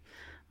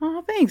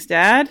 Oh, thanks,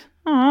 Dad.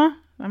 Aw,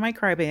 I might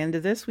cry by the end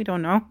of this. We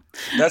don't know.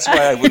 That's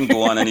why I wouldn't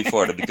go on any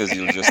further, because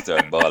you'll just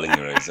start bawling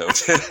your eyes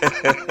out.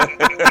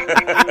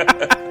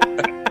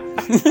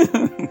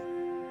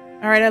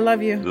 All right, I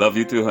love you. Love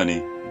you too,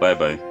 honey.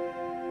 Bye-bye.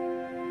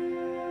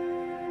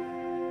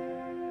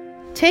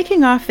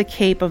 Taking off the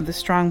cape of the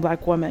strong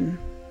Black woman,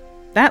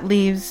 that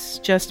leaves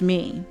just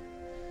me.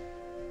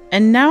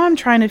 And now I'm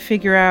trying to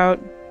figure out,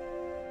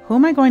 who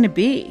am I going to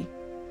be?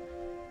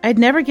 I'd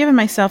never given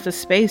myself the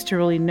space to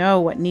really know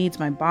what needs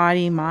my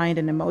body, mind,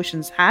 and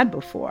emotions had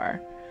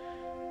before.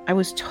 I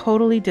was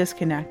totally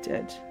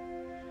disconnected.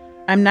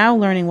 I'm now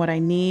learning what I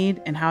need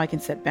and how I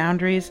can set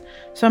boundaries,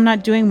 so I'm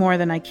not doing more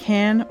than I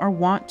can or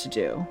want to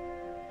do.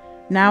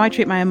 Now I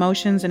treat my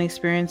emotions and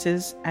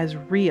experiences as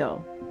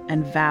real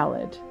and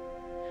valid.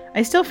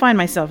 I still find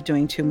myself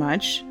doing too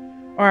much,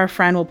 or a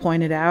friend will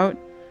point it out,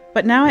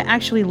 but now I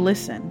actually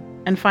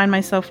listen and find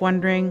myself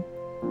wondering,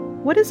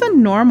 what is a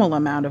normal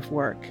amount of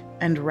work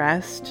and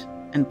rest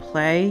and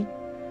play?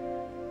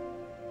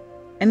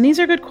 And these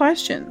are good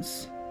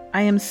questions.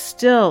 I am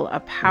still a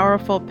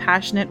powerful,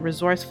 passionate,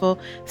 resourceful,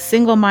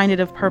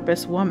 single-minded of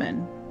purpose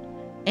woman.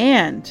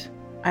 And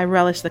I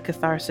relish the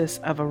catharsis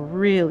of a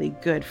really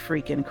good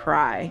freaking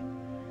cry.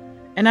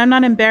 And I'm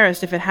not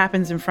embarrassed if it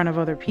happens in front of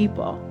other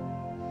people.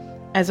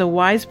 As a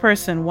wise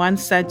person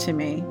once said to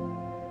me,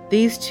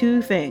 these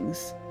two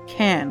things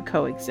can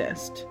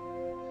coexist.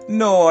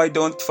 No, I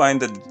don't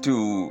find that the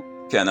two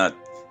cannot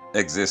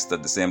exist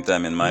at the same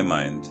time in my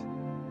mind.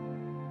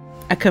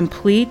 A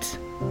complete,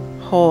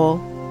 whole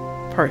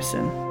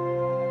person.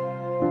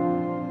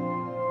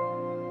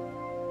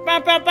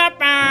 Ba, ba, ba,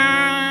 ba.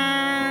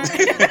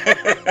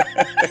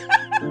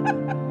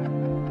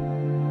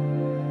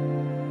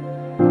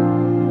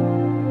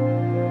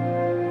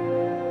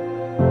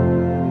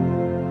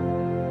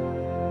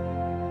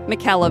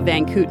 Mykella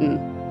Van Cooten.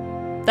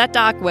 That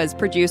doc was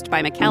produced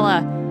by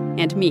Mykella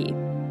and me,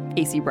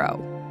 AC Rowe.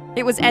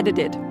 It was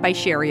edited by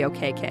Sherry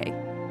OKK.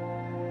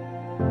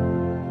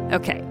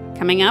 Okay,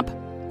 coming up,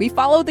 we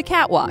follow the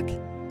catwalk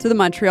to the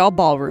Montreal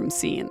ballroom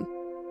scene.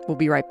 We'll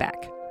be right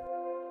back.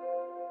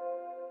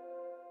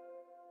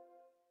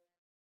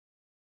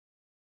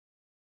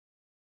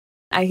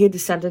 I hate the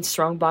sentence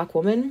strong Black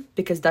woman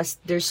because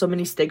there's so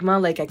many stigma.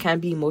 Like, I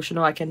can't be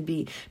emotional. I can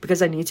be,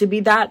 because I need to be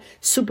that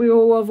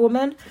superhero of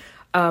woman.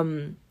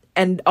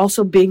 And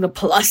also being a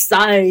plus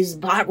size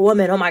Black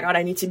woman. Oh my God,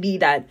 I need to be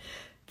that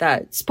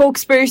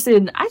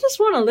spokesperson. I just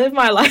want to live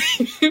my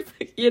life,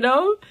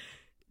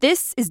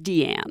 This is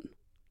Deanne,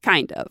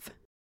 kind of.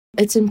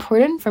 It's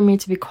important for me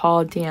to be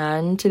called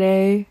Deanne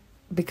today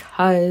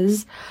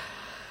because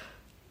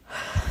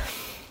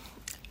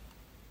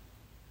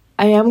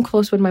I am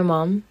close with my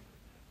mom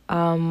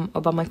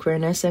about my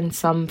queerness and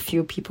some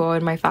few people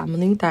in my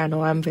family that I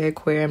know I'm very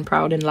queer and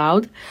proud and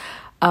loud.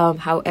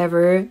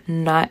 However,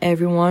 not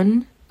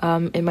everyone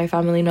in my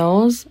family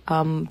knows.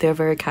 They're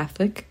very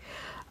Catholic.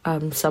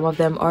 Some of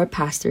them are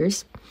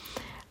pastors.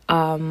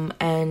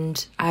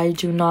 And I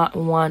do not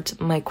want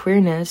my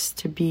queerness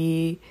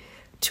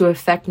to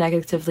affect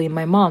negatively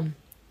my mom.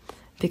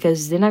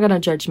 Because they're not going to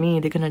judge me.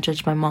 They're going to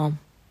judge my mom.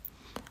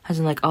 As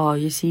in like, oh,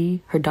 you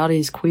see, her daughter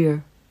is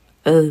queer.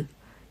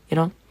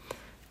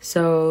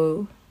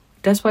 So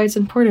that's why it's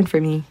important for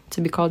me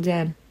to be called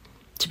Dan.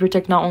 To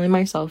protect not only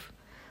myself,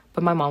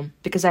 but my mom.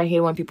 Because I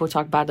hate when people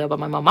talk bad about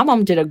my mom. My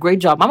mom did a great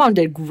job. My mom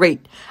did great.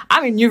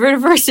 I'm in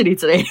university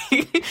today.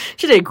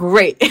 She did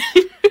great.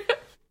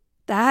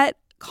 That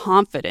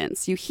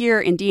confidence you hear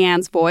in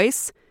Deanne's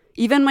voice,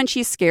 even when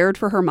she's scared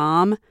for her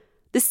mom,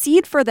 the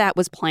seed for that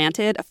was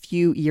planted a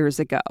few years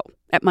ago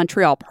at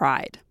Montreal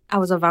Pride. I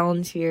was a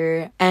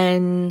volunteer,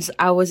 and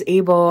I was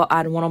able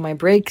on one of my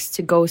breaks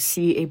to go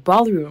see a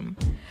ballroom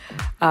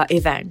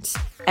event.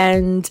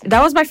 And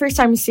that was my first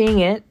time seeing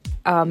it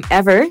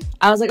ever.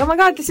 I was like, oh my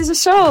God, this is a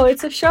show.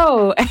 It's a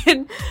show.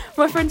 And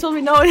my friend told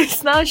me, no,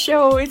 it's not a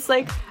show. It's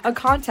like a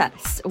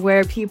contest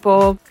where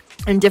people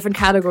in different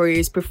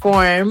categories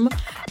perform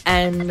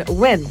and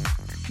win.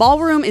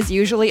 Ballroom is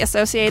usually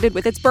associated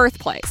with its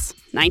birthplace,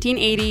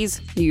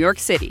 1980s, New York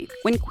City,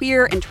 when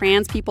queer and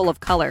trans people of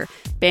color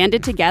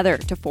banded together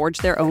to forge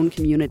their own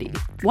community,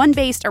 one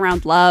based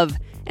around love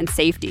and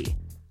safety,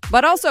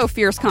 but also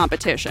fierce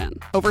competition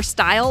over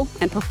style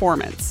and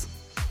performance.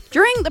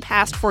 During the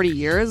past 40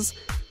 years,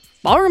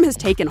 ballroom has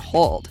taken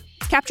hold.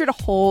 It's captured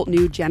a whole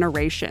new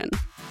generation.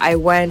 I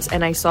went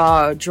and I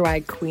saw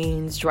drag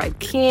queens, drag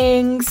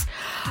kings.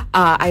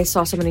 I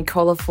saw so many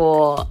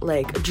colorful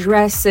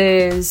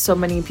dresses, so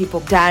many people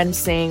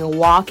dancing,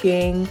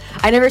 walking.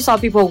 I never saw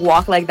people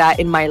walk like that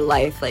in my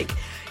life.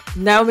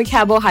 Naomi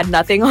Campbell had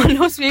nothing on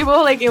those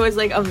people. It was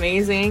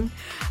amazing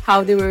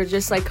how they were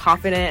just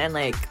confident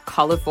and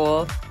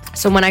colorful.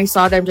 So when I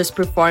saw them just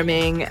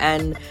performing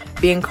and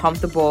being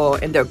comfortable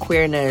in their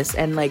queerness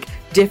and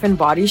different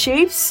body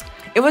shapes,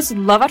 it was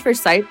love at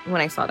first sight when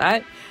I saw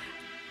that.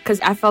 Because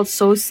I felt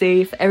so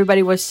safe.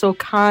 Everybody was so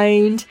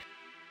kind.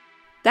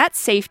 That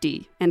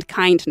safety and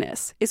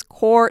kindness is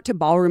core to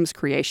ballroom's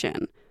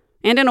creation.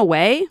 And in a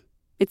way,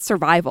 it's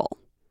survival.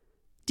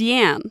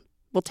 Deanne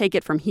will take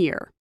it from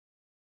here.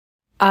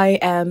 I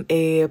am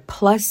a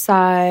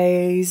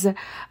plus-size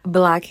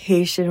Black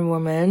Haitian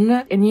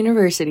woman in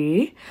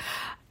university.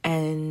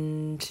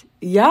 And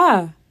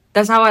yeah,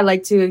 that's how I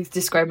like to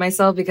describe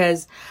myself,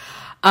 because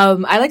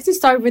I like to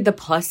start with the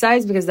plus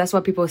size because that's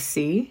what people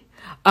see.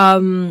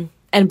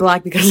 And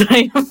Black because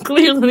I am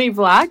clearly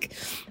Black.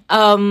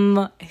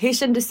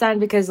 Haitian descent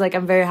because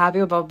I'm very happy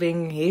about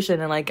being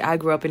Haitian, and I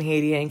grew up in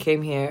Haiti and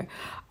came here.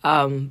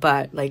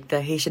 But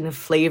the Haitian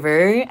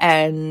flavor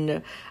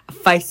and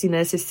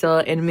feistiness is still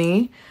in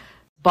me.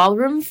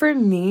 Ballroom for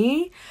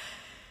me,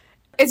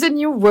 it's a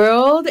new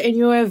world, a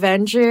new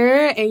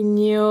adventure, a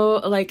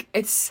new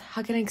it's,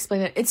 how can I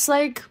explain it? It's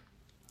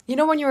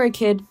when you were a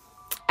kid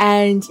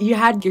and you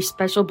had your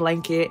special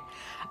blanket,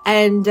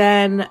 and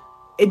then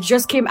it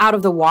just came out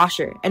of the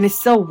washer and it's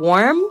still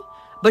warm,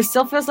 but it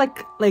still feels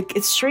like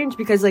it's strange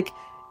because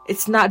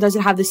it's not,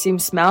 doesn't have the same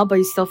smell, but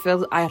you still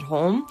feel at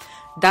home.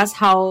 That's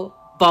how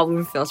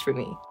ballroom feels for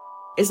me.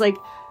 It's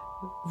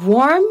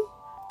warm,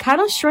 kind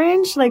of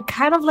strange,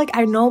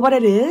 I know what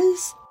it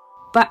is,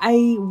 but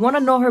I want to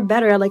know her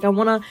better. I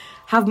want to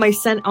have my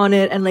scent on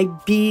it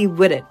and be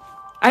with it.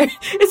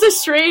 It's a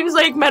strange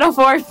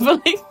metaphor,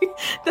 but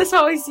that's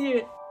how I see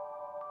it.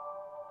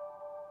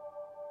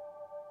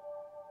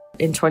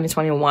 In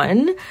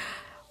 2021,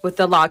 with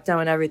the lockdown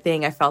and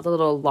everything, I felt a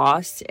little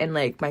lost in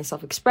my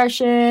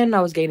self-expression. I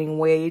was gaining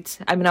weight.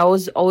 I mean, I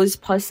was always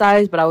plus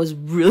size, but I was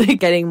really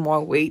getting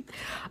more weight,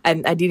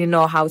 and I didn't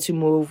know how to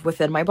move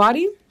within my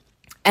body.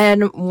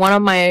 And one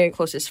of my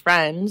closest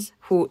friends,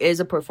 who is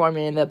a performer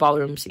in the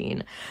ballroom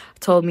scene,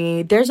 told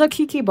me there's a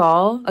Kiki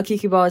Ball. A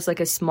Kiki Ball is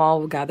a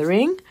small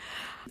gathering,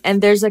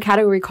 and there's a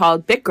category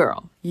called Big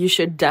Girl. You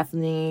should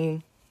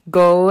definitely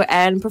go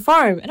and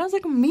perform. And I was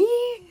like, me?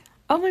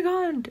 Oh my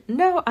God,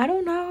 no, I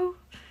don't know,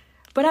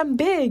 but I'm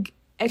big.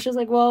 And she was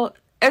like, well,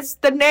 it's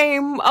the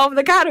name of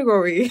the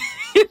category.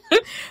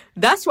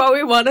 That's what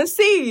we want to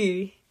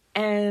see.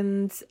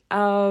 And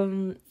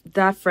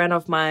that friend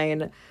of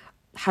mine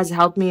has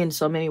helped me in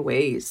so many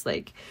ways.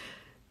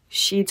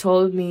 She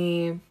told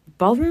me,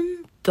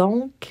 ballroom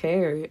don't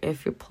care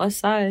if you're plus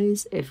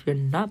size, if you're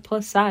not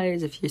plus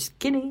size, if you're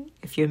skinny,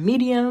 if you're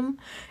medium,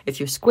 if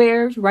you're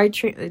square, right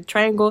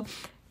triangle.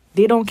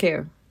 They don't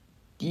care.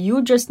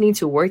 You just need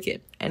to work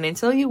it. And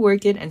until you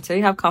work it, until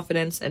you have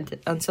confidence, and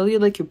until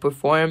you you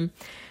perform,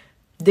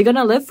 they're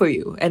gonna live for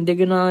you. And they're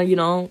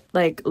gonna,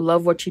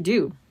 love what you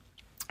do.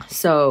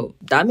 So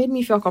that made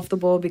me feel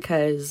comfortable,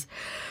 because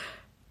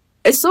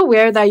it's so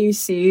weird that you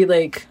see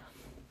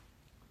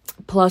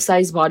plus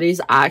size bodies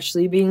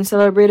actually being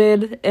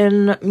celebrated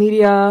in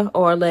media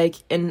or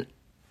in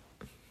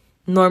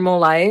normal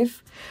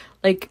life.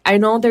 I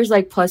know there's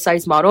plus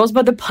size models,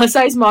 but the plus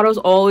size models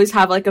always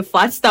have a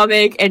flat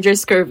stomach and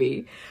just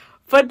curvy.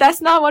 But that's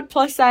not what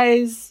plus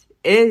size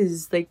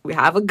is. We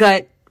have a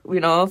gut,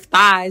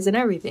 thighs and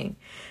everything.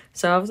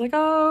 So I was like,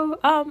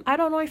 I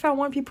don't know if I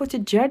want people to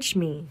judge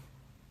me.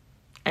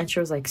 And she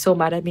was so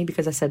mad at me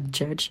because I said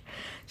judge.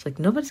 She's like,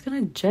 nobody's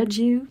gonna judge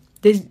you.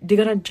 They're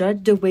gonna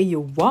judge the way you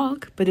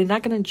walk, but they're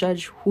not gonna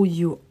judge who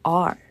you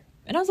are.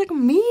 And I was like,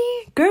 me?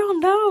 Girl,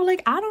 no.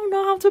 I don't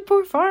know how to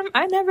perform.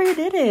 I never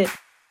did it.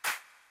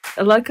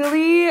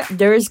 Luckily,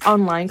 there's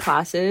online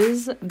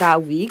classes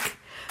that week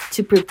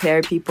to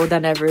prepare people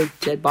that never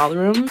did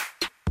ballroom.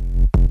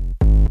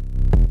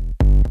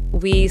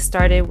 We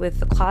started with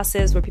the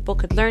classes where people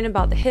could learn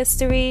about the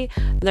history,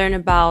 learn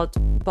about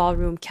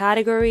ballroom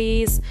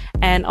categories,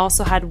 and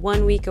also had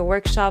 1 week a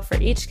workshop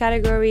for each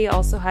category.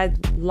 Also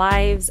had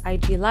lives,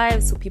 IG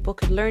lives, so people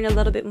could learn a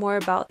little bit more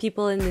about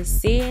people in the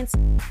scenes.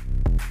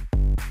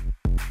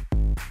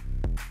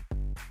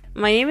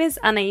 My name is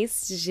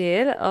Anaïs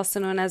Gilles, also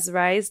known as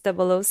Rise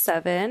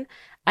 007.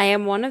 I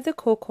am one of the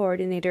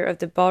co-coordinator of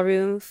the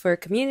Ballroom for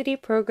Community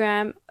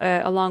program,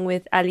 along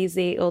with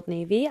Alizé Old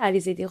Navy,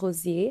 Alizé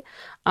Desrosiers,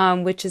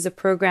 which is a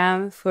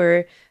program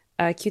for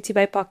QT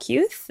BIPOC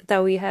youth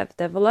that we have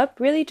developed,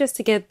 really just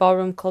to get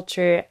ballroom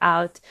culture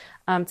out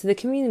to the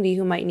community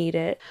who might need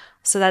it,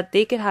 so that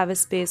they could have a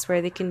space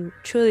where they can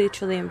truly,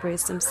 truly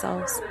embrace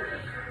themselves.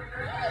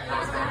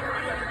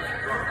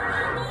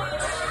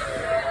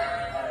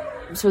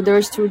 So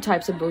there's 2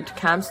 types of boot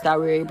camps that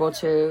we were able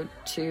to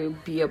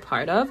be a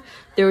part of.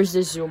 There was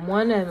the Zoom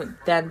one, and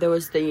then there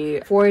was the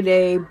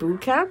 4-day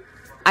boot camp.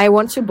 I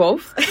went to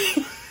both.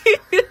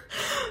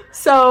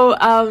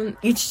 So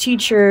each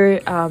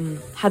teacher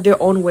had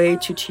their own way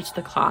to teach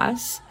the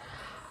class.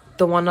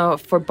 The one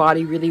for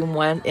body really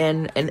went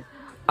in and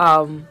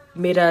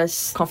made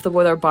us comfortable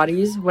with our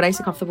bodies. When I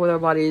say comfortable with our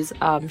bodies,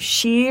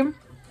 she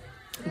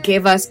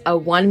gave us a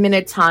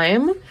 1-minute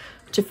time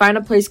to find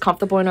a place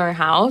comfortable in our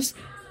house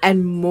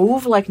and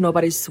move like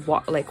nobody's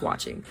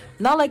watching.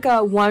 Not like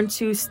a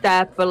 1-2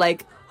 step, but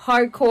like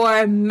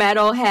hardcore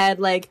metalhead,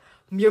 like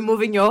you're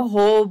moving your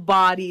whole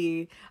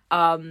body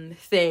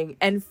thing.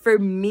 And for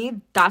me,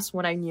 that's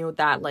when I knew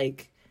that,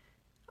 like,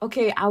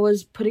 okay, I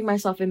was putting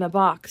myself in a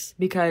box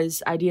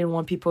because I didn't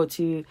want people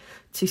to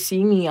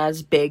see me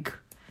as big.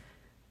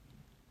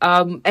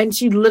 And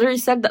she literally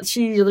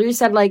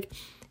said like,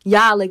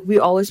 yeah, like we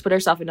always put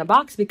ourselves in a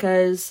box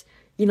because,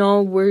 you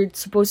know, we're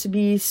supposed to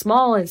be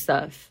small and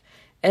stuff.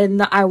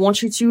 And I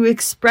want you to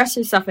express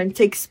yourself and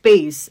take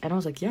space. And I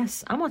was like,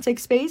 yes, I'm going to take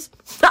space.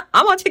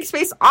 I'm going to take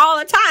space all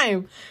the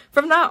time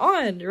from now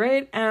on,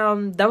 right?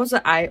 That was an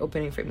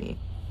eye-opening for me.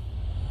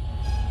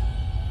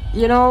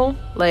 You know,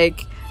 like,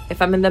 if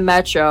I'm in the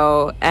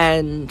metro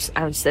and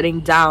I'm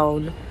sitting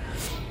down,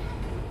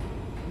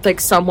 like,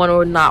 someone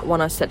would not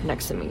want to sit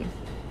next to me.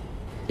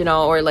 You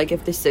know, or, like,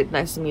 if they sit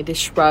next to me, they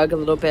shrug a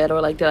little bit.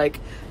 Or, like, they're,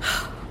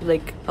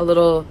 like a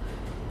little,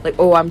 like,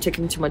 oh, I'm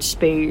taking too much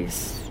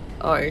space.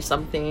 Or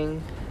something.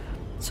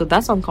 So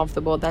that's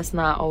uncomfortable. That's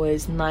not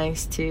always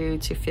nice to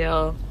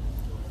feel.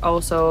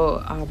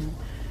 Also,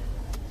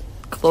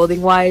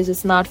 clothing wise,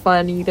 it's not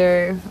fun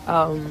either.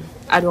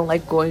 I don't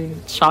like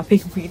going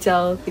shopping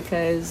retail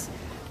because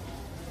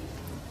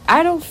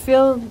I don't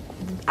feel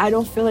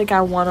like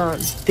I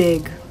want to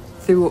dig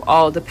through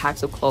all the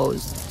packs of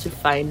clothes to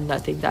find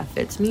nothing that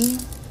fits me,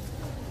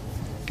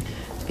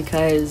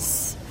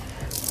 because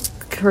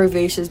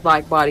curvaceous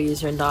black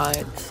bodies are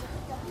not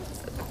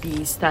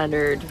the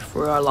standard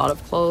for a lot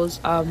of clothes.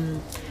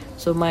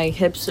 So my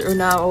hips are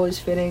not always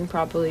fitting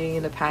properly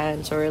in the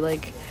pants, or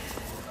like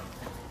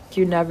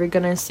you're never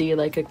gonna see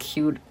like a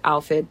cute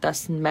outfit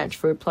that's meant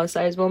for a plus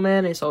size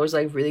woman. It's always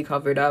like really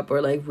covered up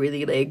or like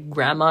really like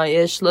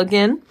grandma-ish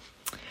looking.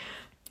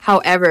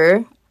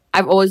 However,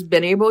 I've always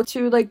been able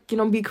to, like, you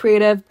know, be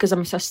creative because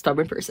I'm such a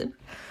stubborn person.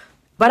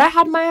 But I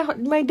had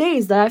my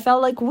days that I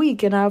felt like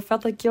weak, and I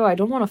felt like, yo, I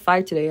don't want to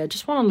fight today. I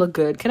just want to look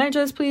good. Can I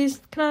just please?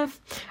 I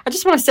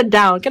just want to sit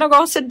down. Can I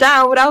go sit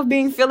down without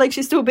feel like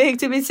she's too big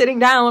to be sitting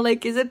down?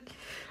 Like, is it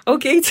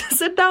okay to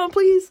sit down,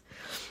 please?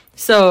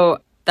 So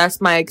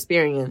that's my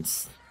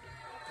experience.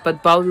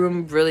 But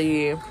ballroom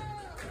really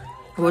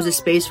was a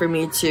space for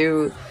me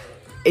to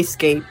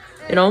escape,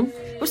 you know?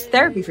 It was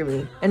therapy for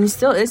me, and it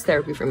still is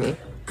therapy for me.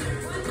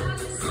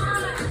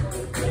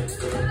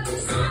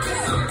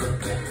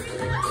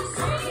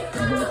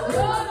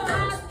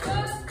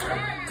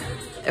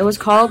 It was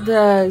called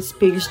the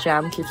Space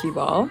Jam Kiki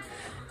Ball.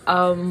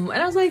 And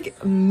I was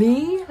like,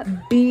 me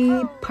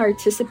be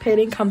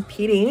participating,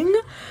 competing,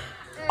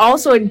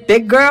 also in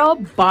big girl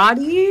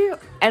body,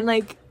 and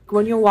like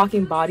when you're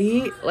walking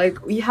body, like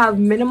you have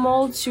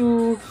minimal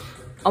to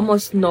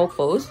almost no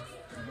clothes,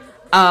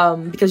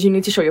 because you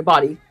need to show your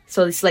body.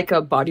 So it's like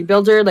a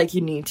bodybuilder, like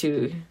you need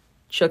to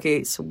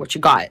showcase what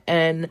you got.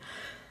 And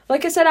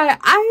like I said,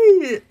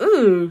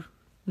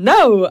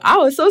 no, I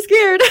was so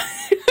scared.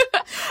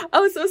 I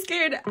was so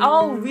scared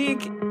all week.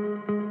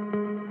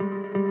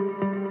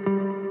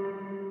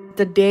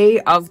 The day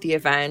of the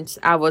event,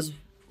 I was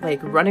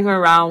like running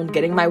around,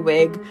 getting my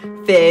wig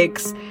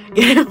fixed,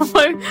 getting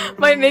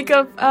my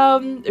makeup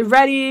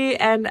ready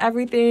and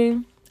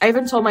everything. I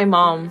even told my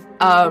mom,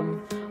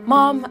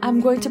 Mom,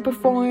 I'm going to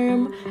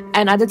perform.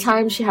 And at the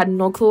time, she had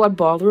no clue what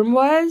ballroom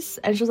was.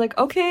 And she was like,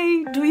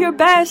 okay, do your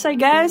best, I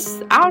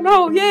guess. I don't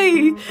know,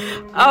 yay.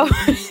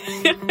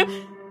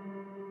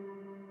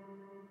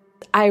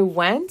 I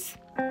went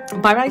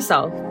by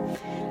myself,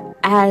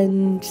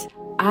 and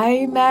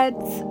I met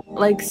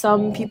like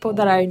some people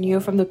that I knew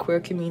from the queer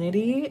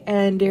community,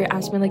 and they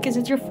asked me like, is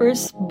it your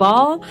first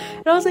ball?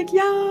 And I was like,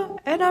 yeah.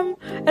 And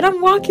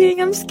I'm walking,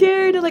 I'm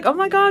scared. They're like, oh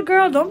my god,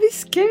 girl, don't be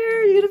scared,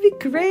 you're gonna be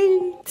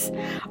great.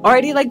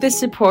 Already like the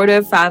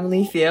supportive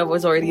family feel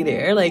was already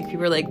there. Like people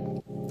were like,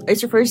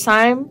 it's your first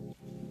time,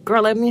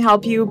 girl, let me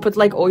help you put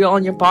like oil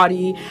on your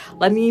body,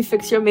 let me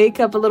fix your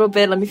makeup a little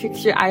bit, let me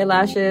fix your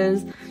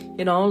eyelashes.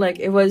 You know, like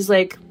it was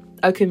like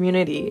a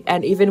community.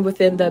 And even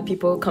within the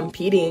people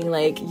competing,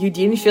 like you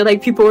didn't feel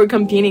like people were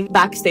competing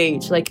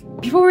backstage. Like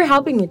people were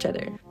helping each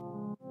other.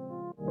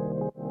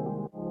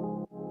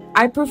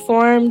 I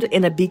performed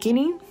in a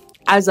bikini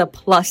as a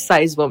plus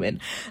size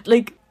woman.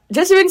 Like,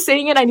 just even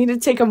saying it, I need to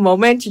take a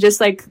moment to just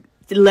like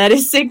let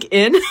it sink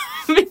in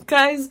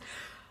because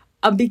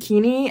a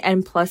bikini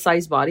and plus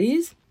size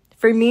bodies,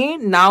 for me,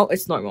 now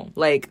it's normal.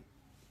 Like,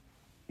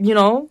 you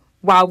know,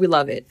 wow, we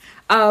love it.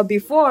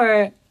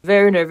 Before,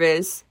 very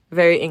nervous,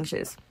 very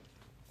anxious.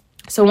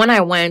 So when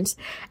I went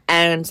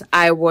and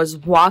I was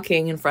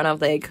walking in front of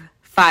like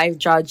 5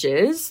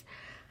 judges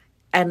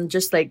and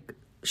just like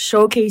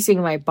showcasing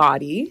my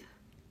body,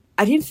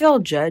 I didn't feel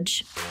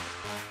judged.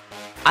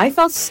 I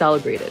felt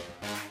celebrated.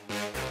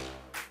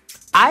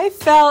 I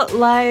felt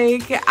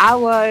like I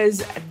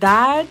was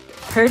that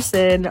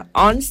person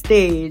on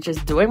stage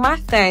just doing my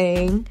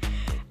thing,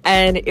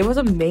 and it was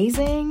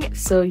amazing.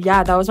 So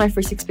yeah, that was my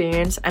first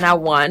experience, and I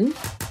won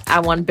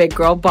big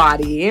girl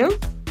body,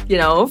 you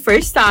know,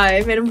 first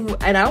time,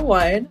 and I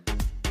won.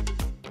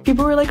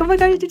 People were like, oh my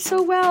god, you did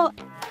so well.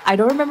 I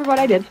don't remember what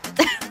I did.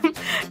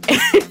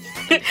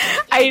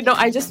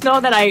 I just know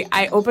that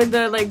I opened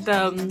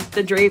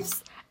the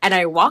drapes and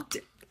I walked.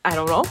 I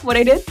don't know what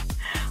I did,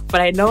 but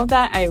I know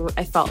that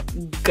I felt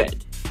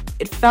good.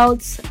 It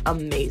felt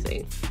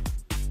amazing.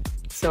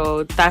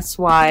 So that's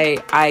why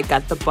I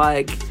got the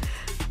bug,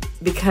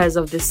 because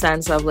of the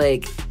sense of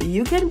like,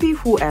 you can be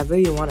whoever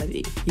you want to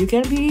be. You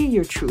can be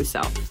your true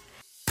self.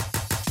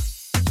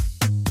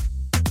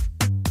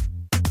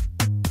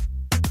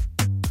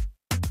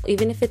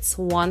 Even if it's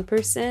one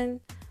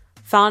person,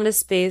 found a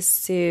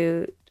space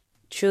to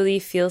truly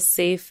feel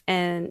safe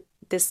and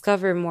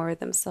discover more of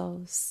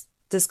themselves,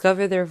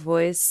 discover their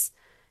voice,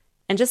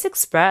 and just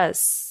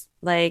express.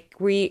 Like,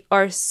 we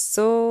are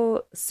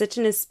such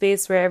in a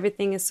space where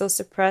everything is so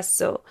suppressed,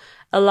 so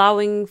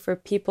allowing for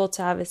people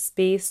to have a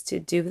space to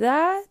do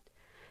that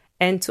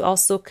and to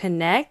also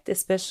connect,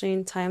 especially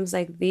in times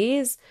like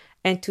these,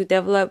 and to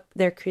develop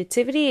their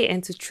creativity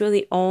and to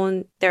truly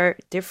own their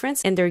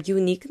difference and their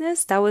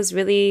uniqueness. That was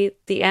really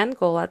the end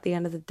goal at the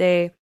end of the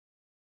day.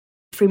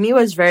 For me, it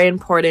was very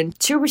important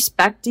to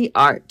respect the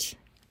art.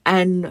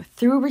 And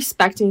through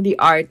respecting the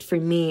art, for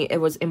me,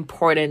 it was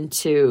important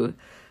to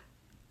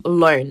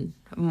learn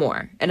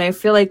more. And I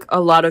feel like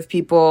a lot of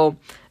people,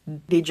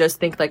 they just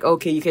think like,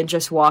 okay, you can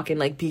just walk and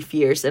like be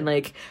fierce and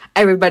like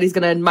everybody's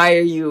gonna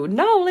admire you.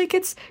 No, like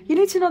you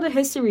need to know the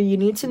history. You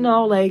need to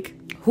know like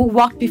who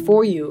walked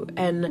before you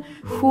and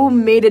who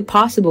made it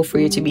possible for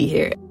you to be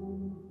here.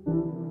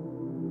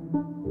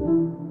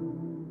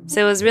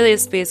 So it was really a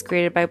space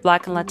created by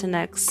Black and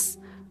Latinx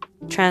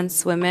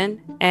trans women,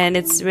 and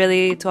it's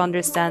really to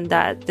understand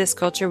that this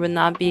culture would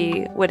not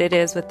be what it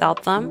is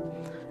without them.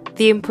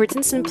 The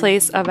importance and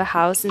place of a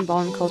house in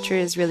ballroom culture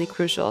is really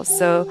crucial.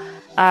 So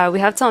we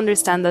have to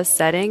understand the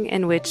setting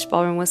in which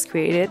ballroom was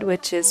created,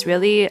 which is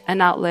really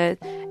an outlet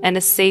and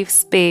a safe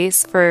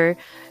space for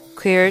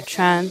queer,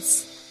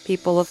 trans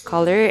people of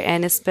color,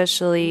 and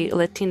especially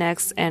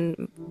Latinx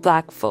and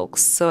Black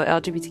folks, so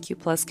LGBTQ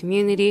plus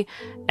community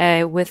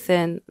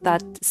within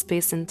that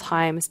space and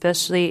time,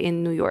 especially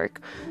in New York.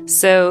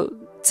 So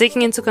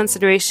taking into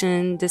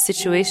consideration the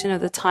situation of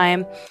the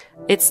time,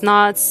 it's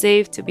not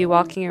safe to be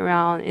walking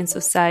around in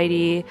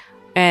society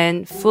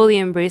and fully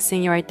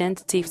embracing your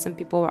identity. Some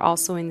people were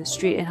also in the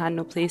street and had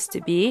no place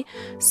to be.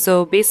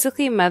 So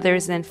basically,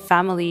 mothers and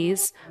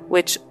families,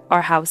 which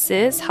are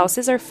houses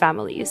are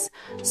families.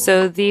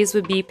 So these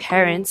would be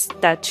parents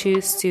that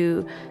choose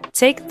to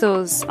take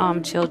those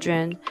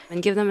children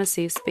and give them a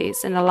safe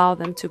space and allow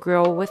them to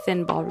grow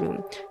within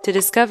ballroom, to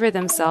discover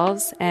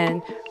themselves,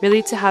 and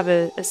really to have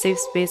a safe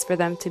space for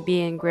them to be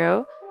and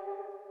grow.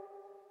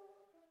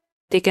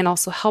 They can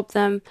also help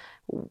them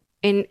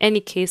in any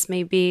case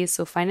may be,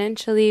 so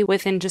financially,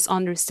 within just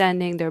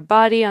understanding their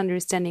body,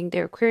 understanding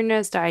their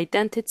queerness, their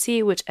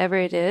identity, whichever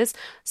it is.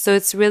 So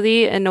it's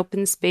really an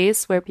open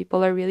space where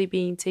people are really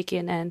being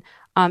taken and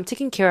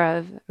taken care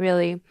of,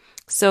 really.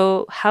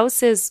 So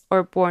houses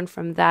are born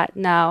from that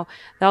now.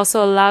 They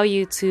also allow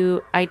you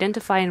to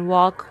identify and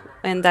walk,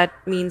 and that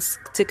means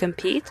to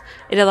compete.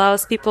 It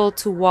allows people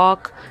to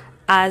walk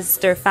as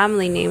their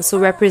family name, so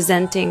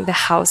representing the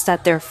house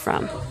that they're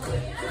from.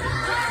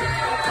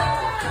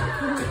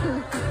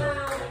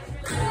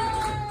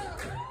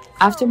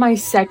 After my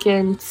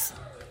second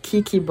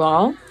Kiki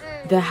ball,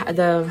 the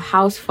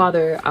house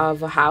father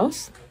of a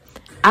house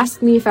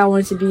asked me if I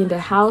wanted to be in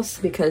the house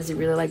because they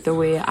really liked the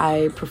way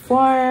I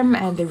perform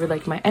and they really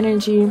liked my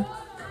energy.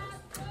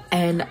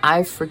 And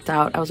I freaked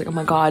out. I was like, oh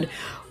my God,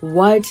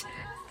 what?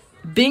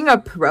 Being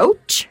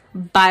approached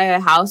by a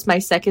house my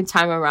second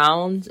time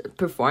around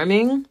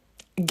performing,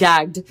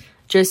 gagged,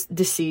 just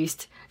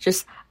deceased,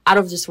 just out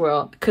of this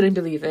world. Couldn't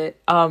believe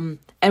it. And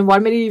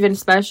what made it even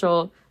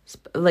special,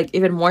 like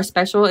even more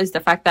special, is the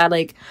fact that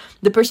like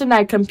the person that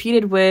I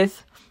competed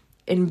with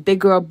in Big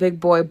Girl Big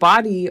Boy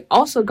Body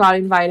also got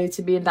invited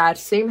to be in that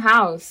same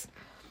house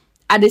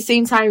at the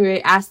same time. We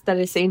were asked at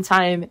the same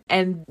time,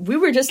 and we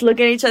were just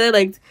looking at each other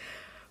like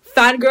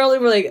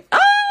fangirling. We're like,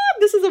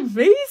 this is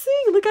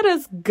amazing, look at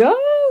us go.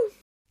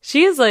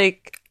 She is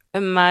like a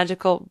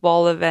magical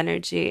ball of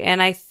energy,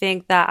 and I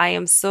think that I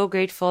am so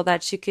grateful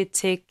that she could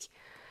take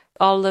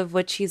all of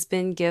what she's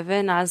been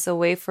given as a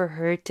way for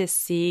her to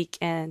seek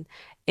and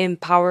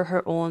empower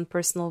her own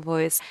personal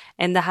voice.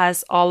 And that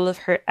has all of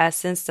her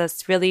essence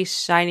that's really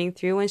shining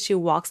through when she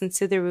walks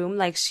into the room.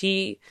 Like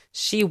she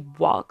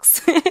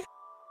walks.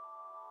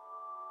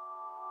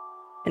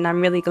 And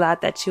I'm really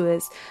glad that she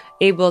was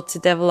able to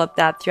develop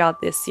that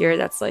throughout this year.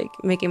 That's like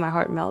making my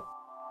heart melt.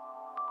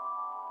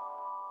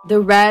 The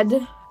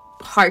red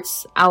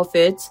hearts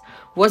outfit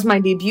was my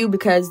debut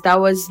because that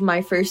was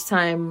my first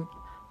time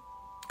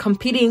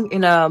competing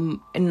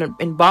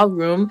in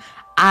ballroom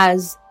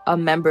as a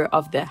member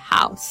of the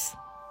house.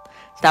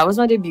 That was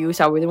my debut,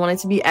 so I really wanted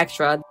to be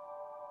extra.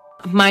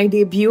 My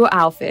debut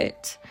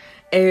outfit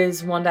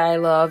is one that I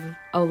love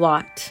a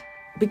lot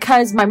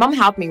because my mom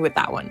helped me with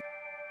that one.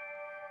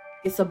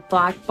 It's a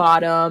black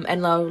bottom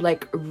and a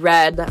like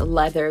red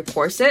leather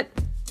corset.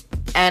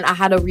 And I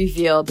had a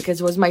reveal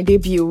because it was my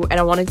debut and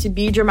I wanted to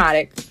be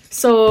dramatic.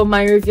 So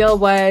my reveal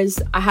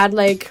was I had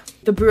like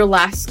the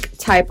burlesque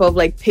type of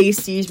like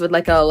pasties with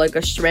like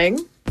a string.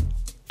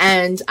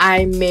 And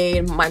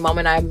my mom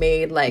and I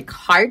made like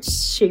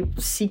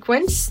heart-shaped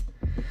sequins.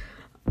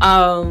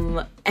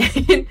 And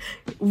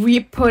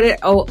we put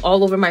it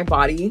all over my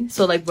body.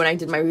 So like when I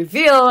did my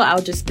reveal,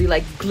 I'll just be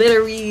like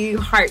glittery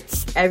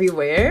hearts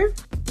everywhere.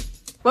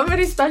 What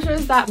really special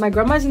is that my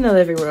grandma's in the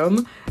living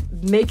room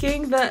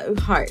making the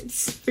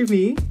hearts for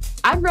me.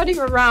 I'm running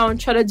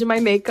around trying to do my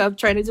makeup,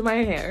 trying to do my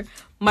hair.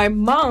 My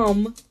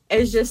mom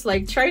is just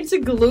like trying to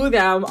glue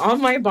them on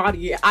my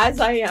body as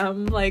I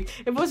am. Like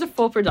it was a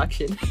full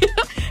production.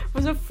 It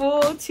was a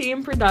full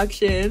team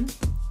production.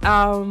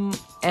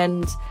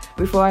 And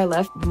before I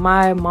left,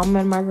 my mom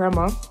and my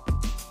grandma,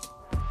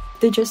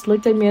 they just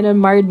looked at me and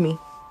admired me.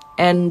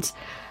 And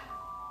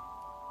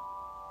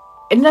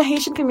in the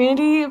Haitian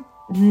community,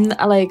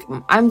 like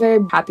I'm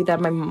very happy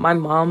that my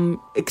mom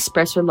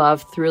expressed her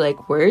love through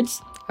like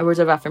words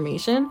of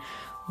affirmation,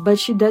 but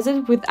she does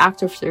it with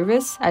act of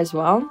service as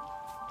well,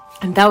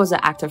 and that was an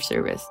act of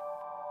service.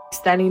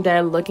 Standing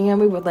there looking at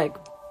me with like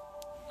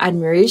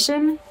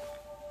admiration,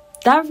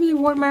 that really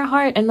warmed my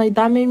heart, and like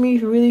that made me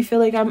really feel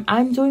like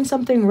I'm doing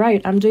something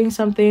right. I'm doing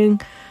something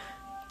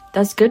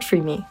that's good for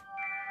me.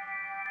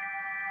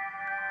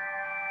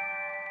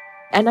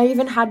 And I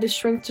even had the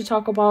strength to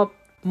talk about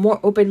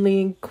more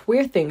openly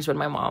queer things with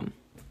my mom,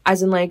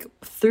 as in like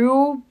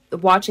through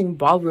watching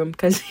ballroom,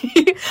 because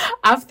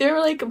after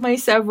like my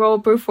several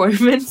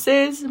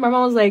performances, my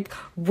mom was like,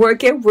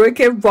 work it,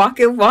 walk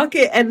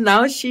it, and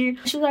now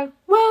she's like,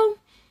 well,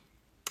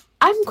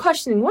 I'm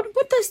questioning what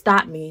does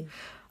that mean.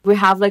 We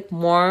have like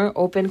more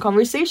open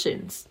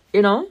conversations,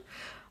 you know.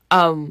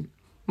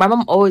 My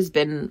mom always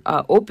been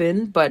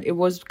open, but it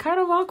was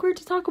kind of awkward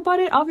to talk about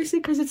it, obviously,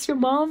 because it's your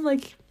mom,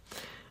 like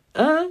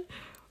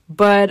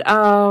But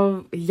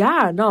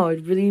yeah, no,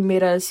 it really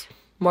made us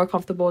more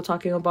comfortable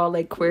talking about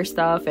like queer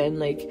stuff and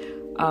like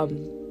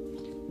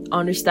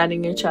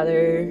understanding each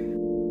other.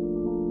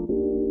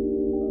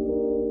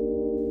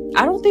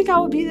 I don't think I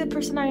would be the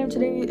person I am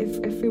today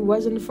if it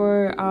wasn't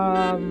for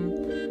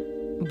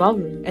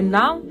ballroom. And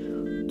now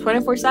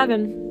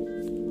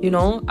 24/7, you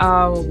know,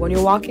 when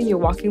you're walking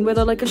with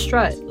a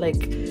strut.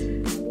 Like,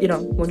 you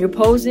know, when you're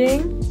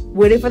posing,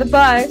 waiting for the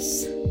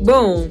bus,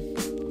 boom,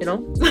 you know.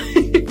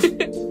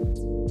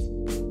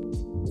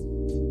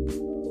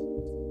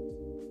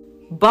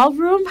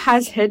 Ballroom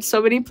has hit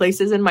so many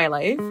places in my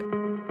life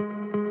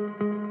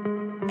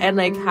and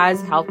like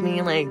has helped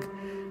me like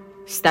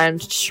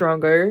stand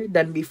stronger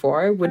than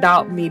before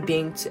without me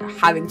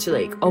having to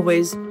like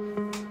always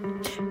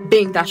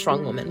being that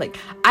strong woman. Like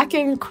I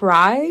can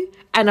cry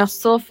and I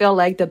still feel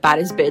like the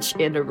baddest bitch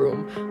in the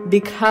room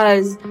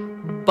because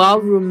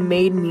ballroom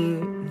made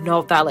me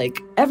know that like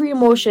every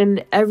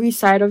emotion, every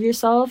side of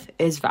yourself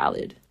is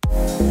valid.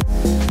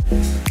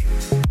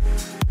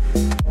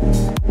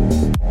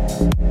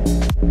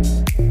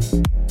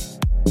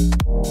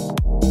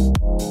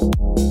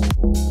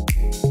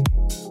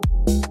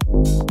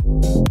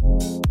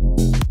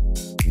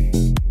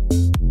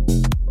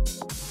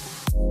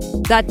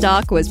 That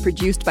doc was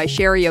produced by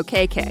Sherry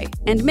O'Kk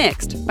and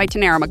mixed by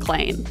Tanara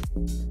McLean.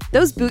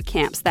 Those boot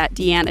camps that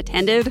Deanne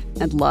attended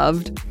and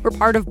loved were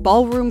part of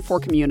Ballroom for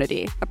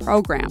Community, a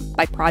program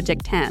by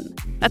Project 10.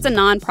 That's a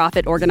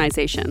nonprofit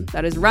organization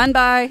that is run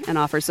by and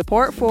offers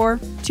support for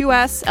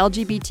 2S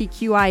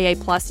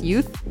LGBTQIA+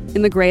 youth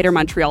in the greater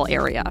Montreal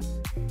area.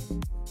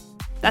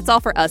 That's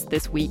all for us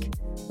this week.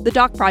 The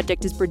Doc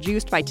Project is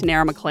produced by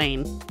Tanara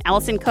McLean,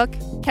 Allison Cook,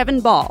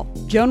 Kevin Ball,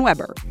 Joan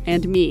Weber,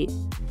 and me.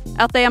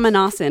 Althea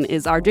Manasan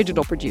is our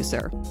digital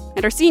producer,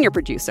 and our senior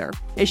producer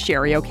is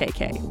Sherry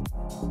O'Kk.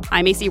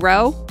 I'm AC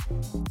Rowe.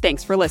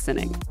 Thanks for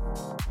listening.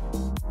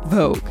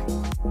 Vogue.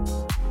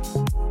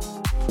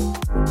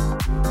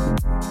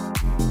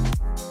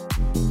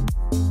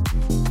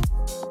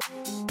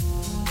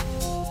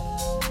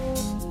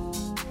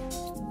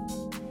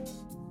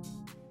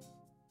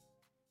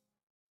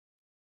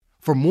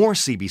 For more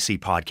CBC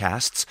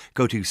podcasts,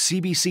 go to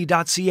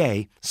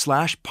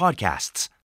cbc.ca/podcasts.